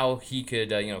how he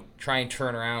could try and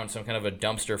turn around some kind of a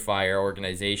dumpster fire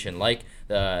organization like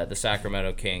the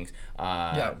Sacramento Kings,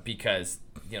 because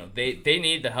they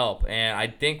need the help. And I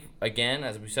think, again,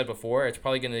 as we said before, it's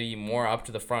probably going to be more up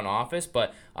to the front office,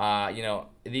 but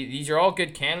these are all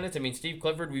good candidates. I mean, Steve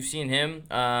Clifford, we've seen him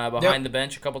behind the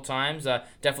bench a couple times.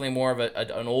 Definitely more of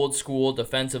an old school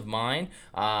defensive mind.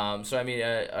 So I mean,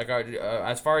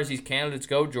 as far as these candidates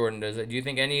go, Jordan, do you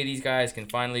think any of these guys can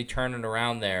finally turn it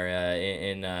around there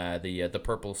in the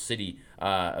Purple City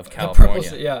of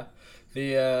California?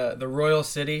 The Royal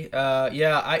City.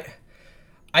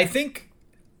 I think.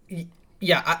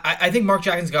 I think Mark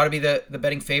Jackson's got to be the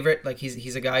betting favorite. Like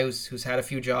he's a guy who's had a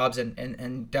few jobs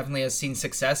and definitely has seen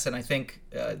success. And I think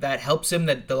that helps him.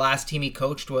 That the last team he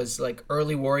coached was like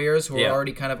early Warriors who were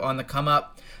already kind of on the come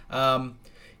up.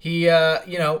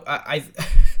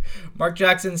 Mark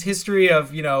Jackson's history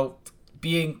of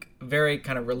being very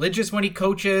kind of religious when he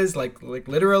coaches, like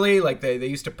literally, like they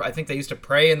used to. I think they used to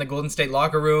pray in the Golden State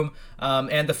locker room.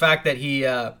 And the fact that he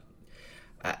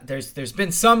there's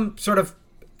been some sort of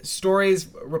stories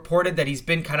reported that he's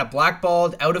been kind of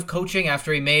blackballed out of coaching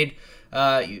after he made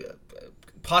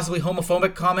possibly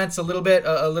homophobic comments a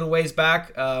little ways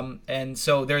back, and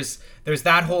so there's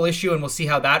that whole issue, and we'll see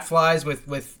how that flies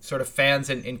with sort of fans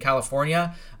in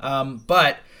California.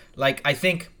 But like I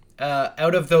think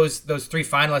out of those 3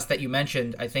 finalists that you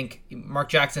mentioned, I think Mark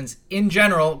Jackson's in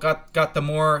general got the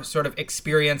more sort of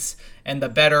experience and the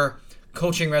better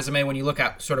coaching resume when you look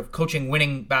at sort of coaching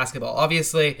winning basketball.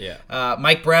 Obviously,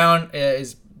 Mike Brown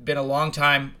has been a long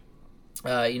time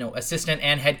assistant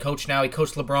and head coach now. He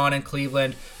coached LeBron in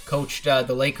Cleveland, coached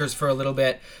the Lakers for a little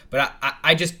bit, but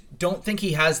I just don't think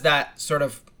he has that sort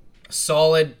of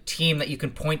solid team that you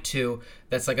can point to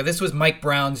that's like, this was Mike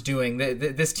Brown's doing.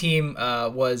 This team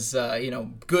was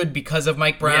good because of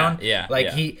Mike Brown.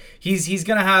 He's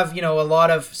gonna have a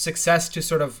lot of success to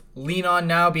sort of lean on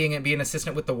now, being an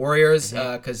assistant with the Warriors,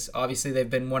 because obviously they've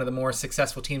been one of the more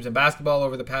successful teams in basketball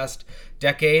over the past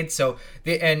decade. So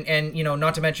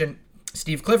not to mention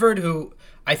Steve Clifford, who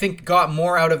I think got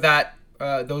more out of that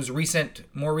those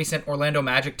more recent Orlando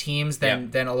Magic teams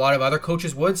than a lot of other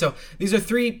coaches would. So these are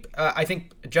 3, I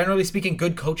think, generally speaking,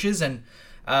 good coaches, and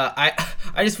I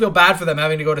just feel bad for them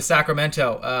having to go to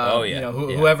Sacramento.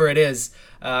 Whoever it is,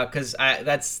 because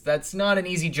that's not an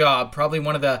easy job. Probably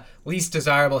one of the least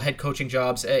desirable head coaching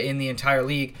jobs in the entire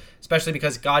league, especially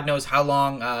because God knows how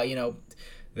long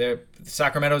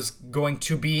Sacramento's going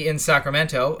to be in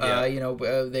Sacramento.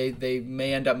 They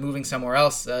may end up moving somewhere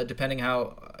else, depending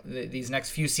how these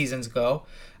next few seasons go.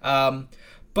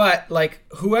 But like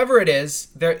whoever it is,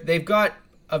 they've got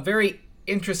a very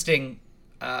interesting,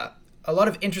 a lot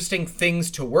of interesting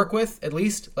things to work with. At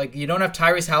least like you don't have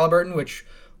Tyrese Halliburton, which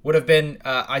would have been,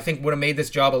 I think, would have made this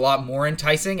job a lot more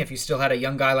enticing if you still had a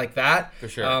young guy like that. For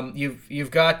sure. You've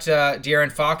got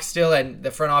De'Aaron Fox still, and the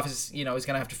front office, is going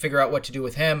to have to figure out what to do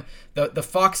with him. The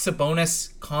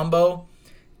Fox-Sabonis combo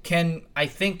can, I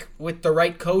think, with the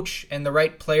right coach and the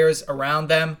right players around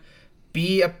them,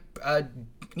 be a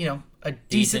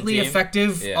decently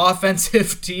effective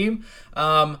offensive team.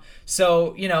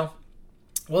 So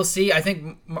we'll see. I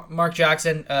think Mark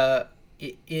Jackson.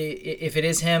 If it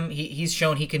is him, he's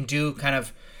shown he can do kind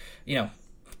of,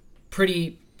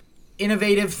 pretty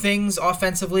innovative things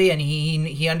offensively, and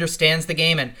he understands the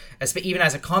game, and even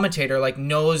as a commentator, like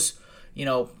knows,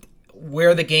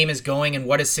 where the game is going and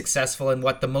what is successful and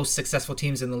what the most successful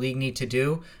teams in the league need to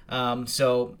do.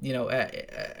 So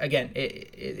again,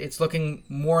 it's looking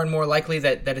more and more likely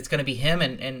that it's going to be him,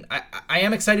 and I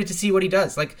am excited to see what he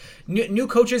does. Like new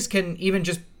coaches can even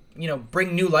just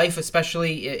bring new life,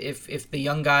 especially if the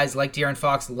young guys like De'Aaron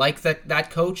Fox like that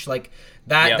coach, like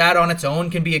that on its own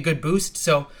can be a good boost.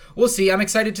 So we'll see. I'm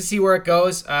excited to see where it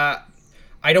goes. I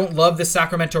don't love the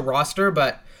Sacramento roster,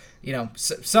 but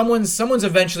someone's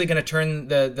eventually going to turn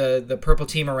the purple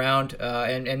team around,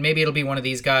 and maybe it'll be one of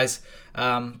these guys.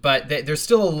 But there's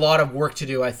still a lot of work to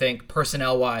do, I think,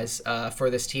 personnel wise, for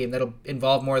this team that'll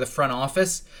involve more of the front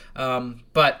office.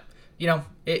 But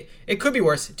it could be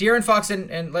worse. De'Aaron Fox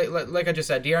and like I just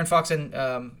said, De'Aaron Fox and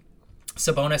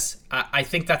Sabonis. I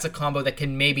think that's a combo that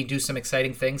can maybe do some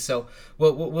exciting things. So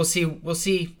we'll see. We'll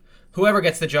see whoever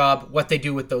gets the job what they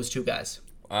do with those two guys.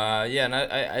 And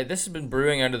I this has been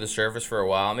brewing under the surface for a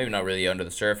while. Maybe not really under the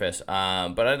surface.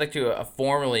 But I'd like to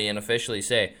formally and officially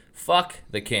say fuck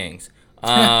the Kings.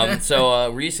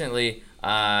 So recently.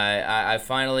 It's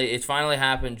finally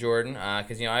happened, Jordan.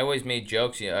 Because I always made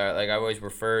jokes. Like I always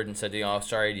referred and said,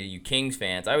 sorry to you Kings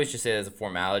fans. I always just say it as a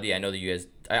formality. I know that you guys.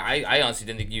 I honestly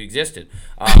didn't think you existed.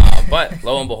 But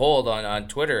lo and behold, on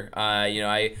Twitter,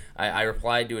 I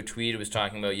replied to a tweet. It was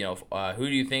talking about who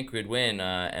do you think would win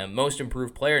and most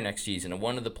improved player next season? And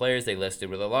one of the players they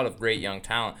listed with a lot of great young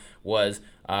talent was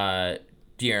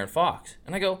De'Aaron Fox.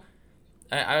 And I go.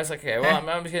 I was like, okay, well,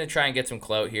 I'm just gonna try and get some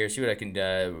clout here, see what I can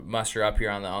muster up here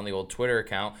on the old Twitter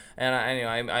account, and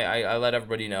I let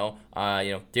everybody know,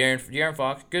 De'Aaron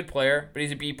Fox, good player, but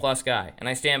he's a B+ guy, and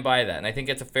I stand by that, and I think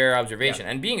it's a fair observation.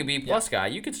 Yeah. And being a B+ guy,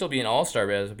 you could still be an all-star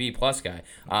as a B+ guy.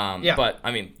 But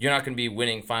I mean, you're not gonna be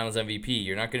winning Finals MVP.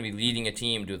 You're not gonna be leading a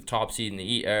team to the top seed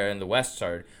in the West.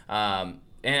 And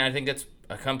I think that's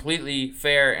a completely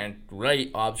fair and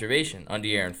right observation on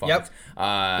De'Aaron Fox.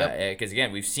 Because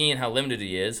again, we've seen how limited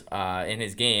he is in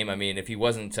his game. I mean, if he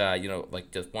wasn't,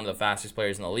 just one of the fastest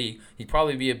players in the league, he'd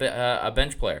probably be a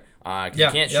bench player. He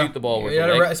can't shoot the ball with the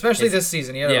leg. Especially this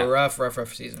season. He had a rough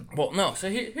season. Well, no. So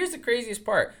here's the craziest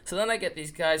part. So then I get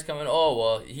these guys coming,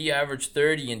 he averaged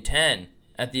 30 and 10.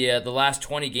 At the last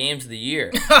 20 games of the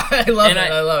year. I love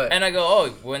it. And I go,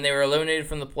 when they were eliminated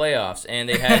from the playoffs and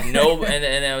they had no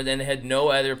and they had no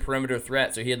other perimeter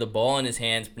threat, so he had the ball in his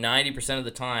hands 90% of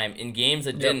the time in games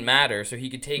that didn't matter, so he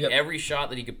could take every shot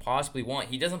that he could possibly want.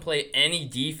 He doesn't play any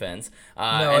defense.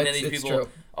 And then these people, true.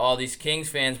 All these Kings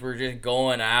fans were just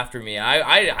going after me.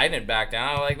 I didn't back down.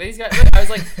 I was like, these guys. I was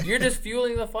like, you're just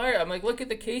fueling the fire. I'm like, look at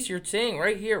the case you're saying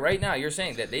right here, right now. You're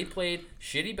saying that they played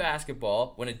shitty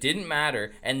basketball when it didn't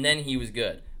matter, and then he was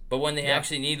good. But when they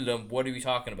actually needed him, what are we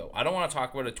talking about? I don't want to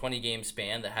talk about a 20-game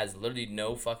span that has literally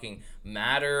no fucking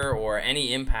matter or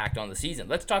any impact on the season.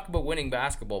 Let's talk about winning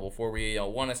basketball before we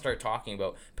want to start talking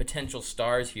about potential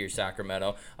stars here,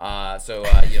 Sacramento.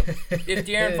 If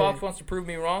De'Aaron Fox wants to prove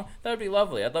me wrong, that would be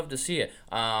lovely. I'd love to see it.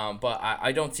 But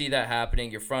I don't see that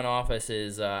happening. Your front office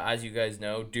is, as you guys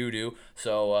know, doo-doo.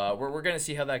 So we're going to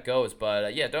see how that goes.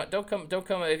 But don't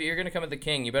come. If you're going to come at the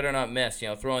King, you better not miss.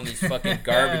 Throwing these fucking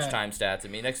garbage time stats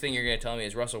at me. Next thing you're going to tell me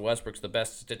is Russell Westbrook's the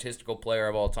best statistical player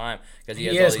of all time because he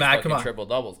has all these fucking triple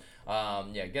doubles.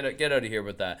 Get out of here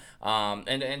with that.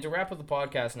 And to wrap up the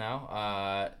podcast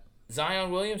now,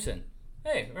 Zion Williamson.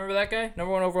 Hey, remember that guy?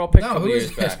 Number 1 overall pick a couple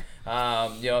years back.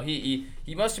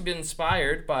 He must have been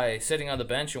inspired by sitting on the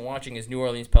bench and watching his New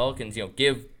Orleans Pelicans,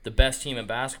 give the best team in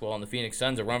basketball and the Phoenix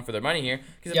Suns a run for their money here.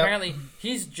 Because apparently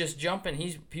he's just jumping.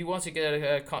 He wants to get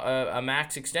a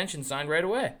max extension signed right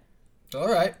away. All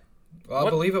right. Well, I'll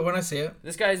believe it when I see it.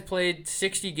 This guy's played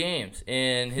 60 games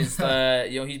in his,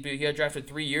 he got drafted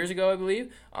 3 years ago, I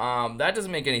believe. That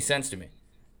doesn't make any sense to me.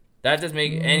 That doesn't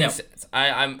make any No. sense.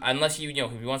 I'm unless if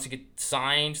he wants to get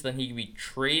signed, then he can be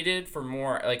traded for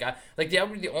more.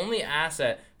 The only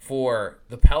asset for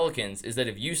the Pelicans is that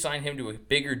if you sign him to a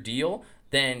bigger deal,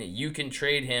 then you can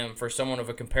trade him for someone of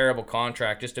a comparable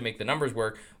contract just to make the numbers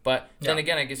work. But then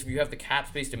again, I guess if you have the cap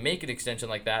space to make an extension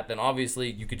like that, then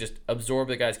obviously you could just absorb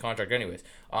the guy's contract anyways.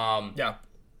 Or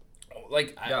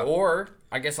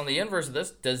I guess on the inverse of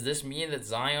this, does this mean that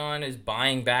Zion is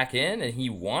buying back in and he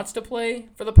wants to play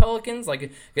for the Pelicans?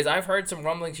 Because I've heard some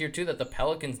rumblings here too that the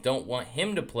Pelicans don't want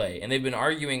him to play, and they've been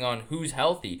arguing on who's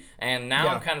healthy. And now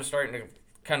I'm kind of starting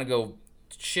to go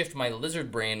shift my lizard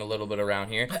brain a little bit around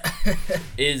here.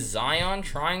 Is Zion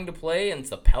trying to play and it's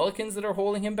the Pelicans that are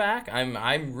holding him back?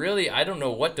 I'm really, I don't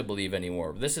know what to believe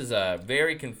anymore. This is a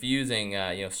very confusing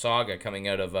saga coming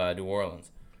out of New Orleans.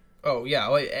 Oh yeah,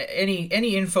 well, any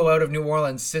info out of New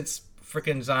Orleans since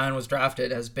freaking Zion was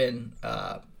drafted has been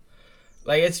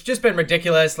it's just been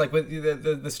ridiculous. Like with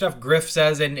the stuff Griff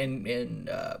says in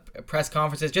press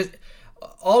conferences, just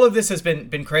all of this has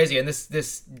been crazy, and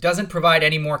this doesn't provide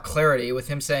any more clarity with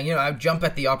him saying, I jump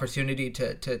at the opportunity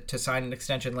to sign an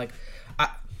extension.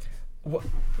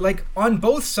 On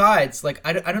both sides,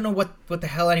 I don't know what the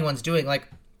hell anyone's doing.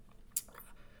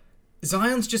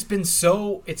 Zion's just been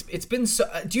so it's been so.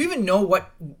 Do you even know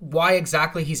why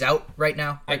exactly he's out right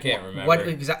now? I can't remember what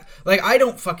exactly. I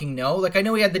don't fucking know. I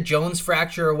know he had the Jones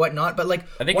fracture or whatnot, but I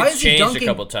think it's changed a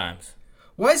couple times.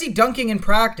 Why is he dunking in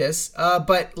practice?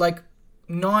 But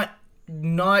not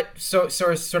sort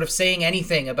of saying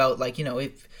anything about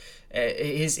if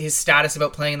his status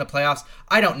about playing in the playoffs.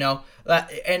 I don't know.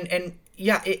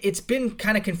 It's been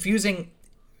kind of confusing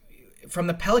from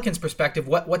the Pelicans' perspective,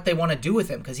 what they want to do with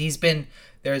him, because there's been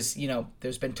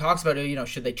talks about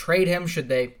should they trade him? Should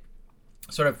they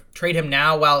sort of trade him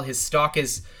now while his stock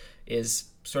is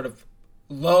sort of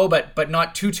low, but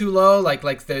not too low?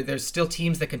 There's still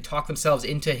teams that can talk themselves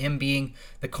into him being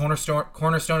the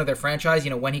cornerstone of their franchise.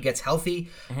 When he gets healthy.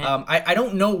 Mm-hmm. I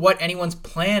don't know what anyone's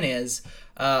plan is,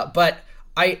 but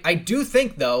I do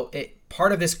think though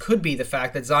part of this could be the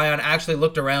fact that Zion actually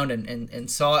looked around and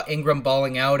saw Ingram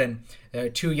balling out, and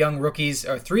 3 young rookies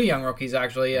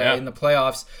actually in the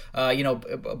playoffs,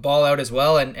 ball out as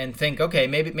well, and think, okay,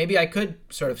 maybe I could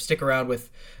sort of stick around with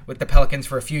the Pelicans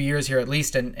for a few years here at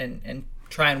least, and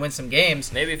try and win some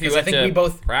games. Maybe if you went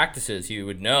to practices, you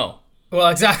would know. Well,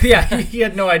 exactly. Yeah, he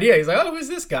had no idea. He's like, oh, who's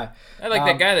this guy? I like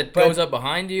that guy that goes up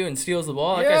behind you and steals the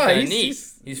ball. That guy's kind of neat.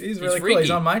 He's really freaky. Cool.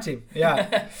 He's on my team.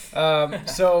 Yeah.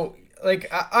 So.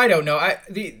 I don't know.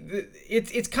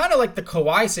 It's kind of like the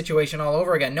Kawhi situation all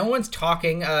over again. No one's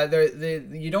talking.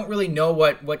 You don't really know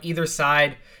what either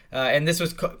side. And this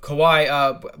was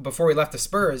Kawhi before he left the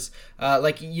Spurs.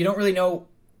 You don't really know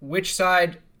which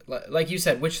side. Like you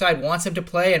said, which side wants him to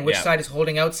play and which side is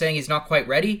holding out, saying he's not quite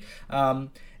ready. I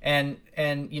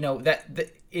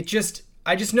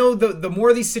just know the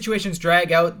more these situations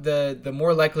drag out, the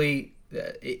more likely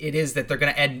it is that they're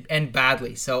going to end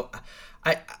badly. So.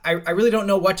 I really don't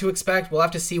know what to expect. We'll have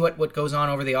to see what goes on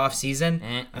over the off season.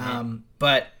 Mm-hmm.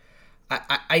 But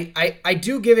I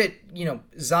do give it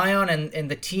Zion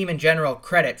and the team in general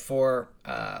credit for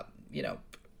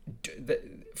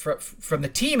from the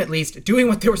team at least doing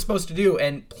what they were supposed to do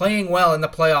and playing well in the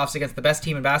playoffs against the best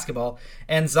team in basketball,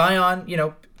 and Zion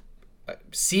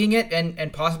seeing it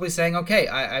and possibly saying, okay,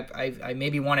 I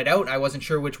maybe want it out. I wasn't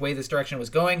sure which way this direction was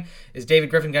going. Is David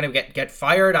Griffin going to get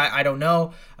fired? I don't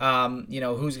know.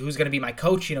 Who's going to be my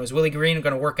coach? Is Willie Green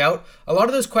going to work out? A lot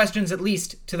of those questions, at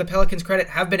least to the Pelicans' credit,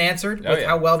 have been answered with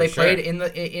how well they played in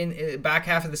the back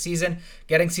half of the season,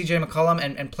 getting CJ McCollum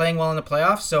and playing well in the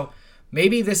playoffs. So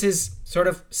maybe this is sort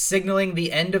of signaling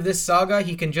the end of this saga.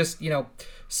 He can just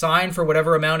sign for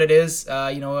whatever amount it is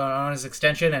on his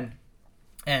extension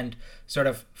and sort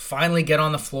of finally get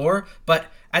on the floor. But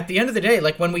at the end of the day,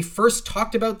 when we first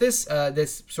talked about this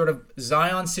sort of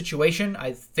Zion situation,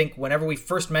 I think whenever we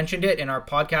first mentioned it in our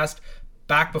podcast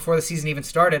back before the season even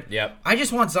started, I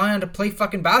just want Zion to play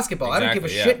fucking basketball. Exactly, I don't give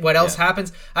a shit what else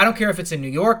happens. I don't care if it's in New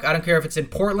York. I don't care if it's in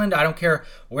Portland. I don't care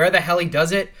where the hell he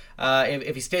does it.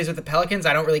 If he stays with the Pelicans,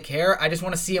 I don't really care. I just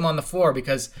want to see him on the floor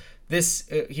because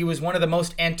he was one of the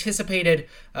most anticipated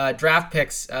draft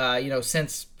picks,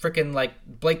 since freaking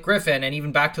Blake Griffin and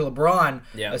even back to LeBron,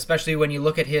 especially when you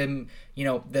look at him,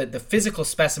 the physical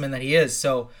specimen that he is.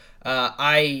 So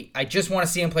I just want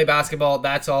to see him play basketball.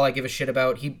 That's all I give a shit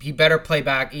about. He better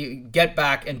get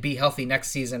back and be healthy next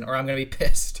season, or I'm going to be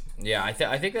pissed. Yeah, I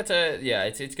think that's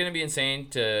it's gonna be insane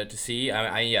to see.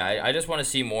 I just want to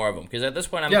see more of him because at this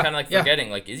point I'm kind of like forgetting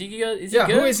like is he good? Is he good?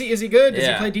 Who is he? Is he good? Does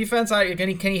he play defense? Can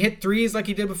he hit threes like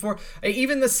he did before?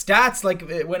 Even the stats, like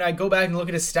when I go back and look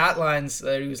at his stat lines,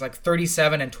 he was like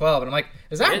 37 and 12, and I'm like,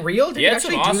 is that real? Did he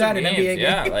actually do that in NBA games?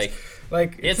 Yeah,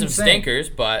 like he had some stinkers,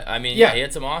 but I mean, he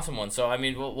had some awesome ones. So I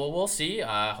mean, we'll see.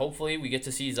 Hopefully, we get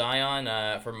to see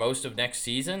Zion for most of next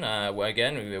season.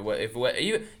 Again,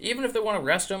 even if they want to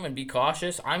rest him and be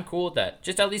cautious, I'm cool with that.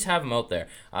 Just at least have him out there.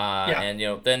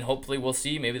 And then hopefully we'll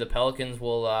see. Maybe the Pelicans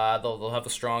will they'll have a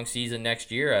strong season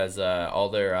next year as all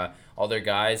their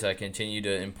guys continue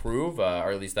to improve,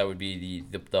 or at least that would be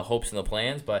the hopes and the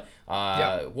plans. But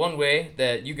one way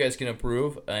that you guys can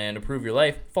improve and improve your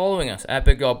life, following us at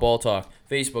Big Dog Ball Talk,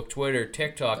 Facebook, Twitter,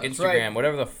 TikTok, That's Instagram, right.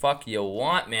 Whatever the fuck you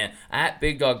want, man. At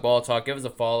Big Dog Ball Talk, give us a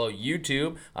follow.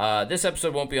 YouTube. This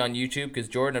episode won't be on YouTube because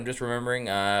Jordan, I'm just remembering,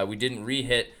 we didn't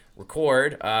re-hit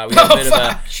record. We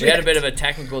had a bit of a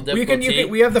technical difficulty.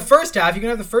 We have the first half. You can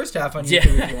have the first half on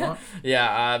YouTube if you want.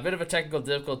 A bit of a technical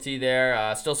difficulty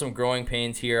there. Still some growing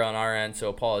pains here on our end, so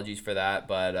apologies for that.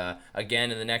 But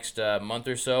again, in the next month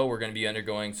or so, we're going to be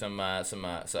undergoing so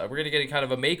we're going to get kind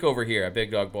of a makeover here at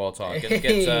Big Dog Ball Talk.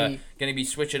 Going to be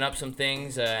switching up some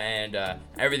things, and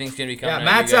everything's going to be coming. Yeah,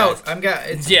 Matt's out.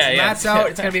 Matt's out.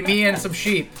 It's going to be me and some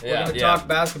sheep. We're going to talk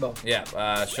basketball.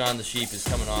 Yeah, Sean the sheep is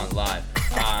coming on live.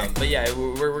 But yeah,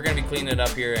 we're going to be cleaning it up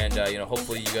here, and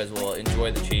hopefully you guys will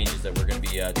enjoy the changes that we're going to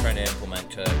be trying to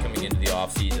implement coming into the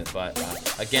off season. But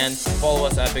again, follow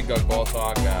us at Big Dog Ball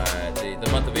Talk. The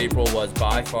month of April was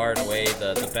by far and away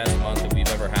the best month that we've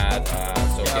ever had.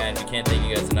 So again, we can't thank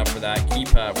you guys enough for that.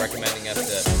 Keep recommending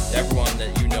us to everyone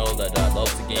that you know that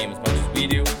loves the game as much as we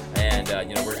do, and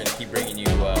we're going to keep bringing you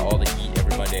all the heat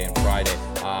every Monday and Friday.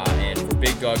 And for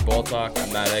Big Dog Ball Talk,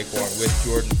 I'm Matt Eichhorn with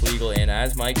Jordan Flegel, and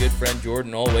as my good friend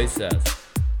Jordan always says,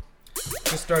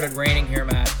 just started raining here,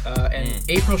 Matt, and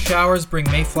April showers bring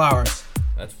May flowers.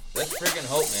 That's friggin'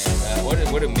 hope,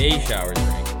 man. What do May showers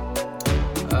bring?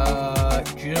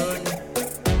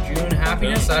 June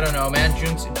happiness. Boone. I don't know, man.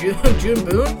 June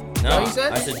Boone. No, you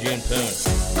said? I said June Poon.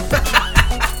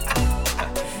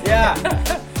 Yeah.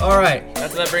 All right.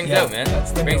 That's what that brings out, man.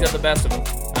 Brings out the best of them.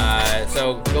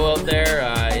 So go out there,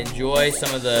 enjoy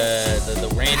some of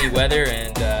the rainy weather,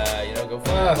 and go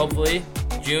for it. Hopefully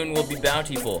June will be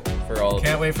bountiful for all of you.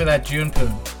 Can't wait for that June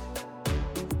Poon.